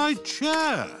sit in my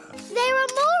chair. There are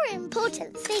more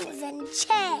important things than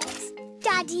chairs,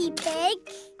 Daddy Pig.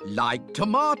 Like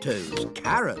tomatoes,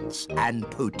 carrots and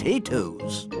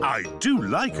potatoes. I do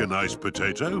like a nice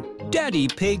potato. Daddy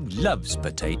Pig loves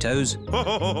potatoes.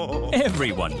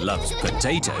 Everyone loves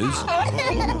potatoes.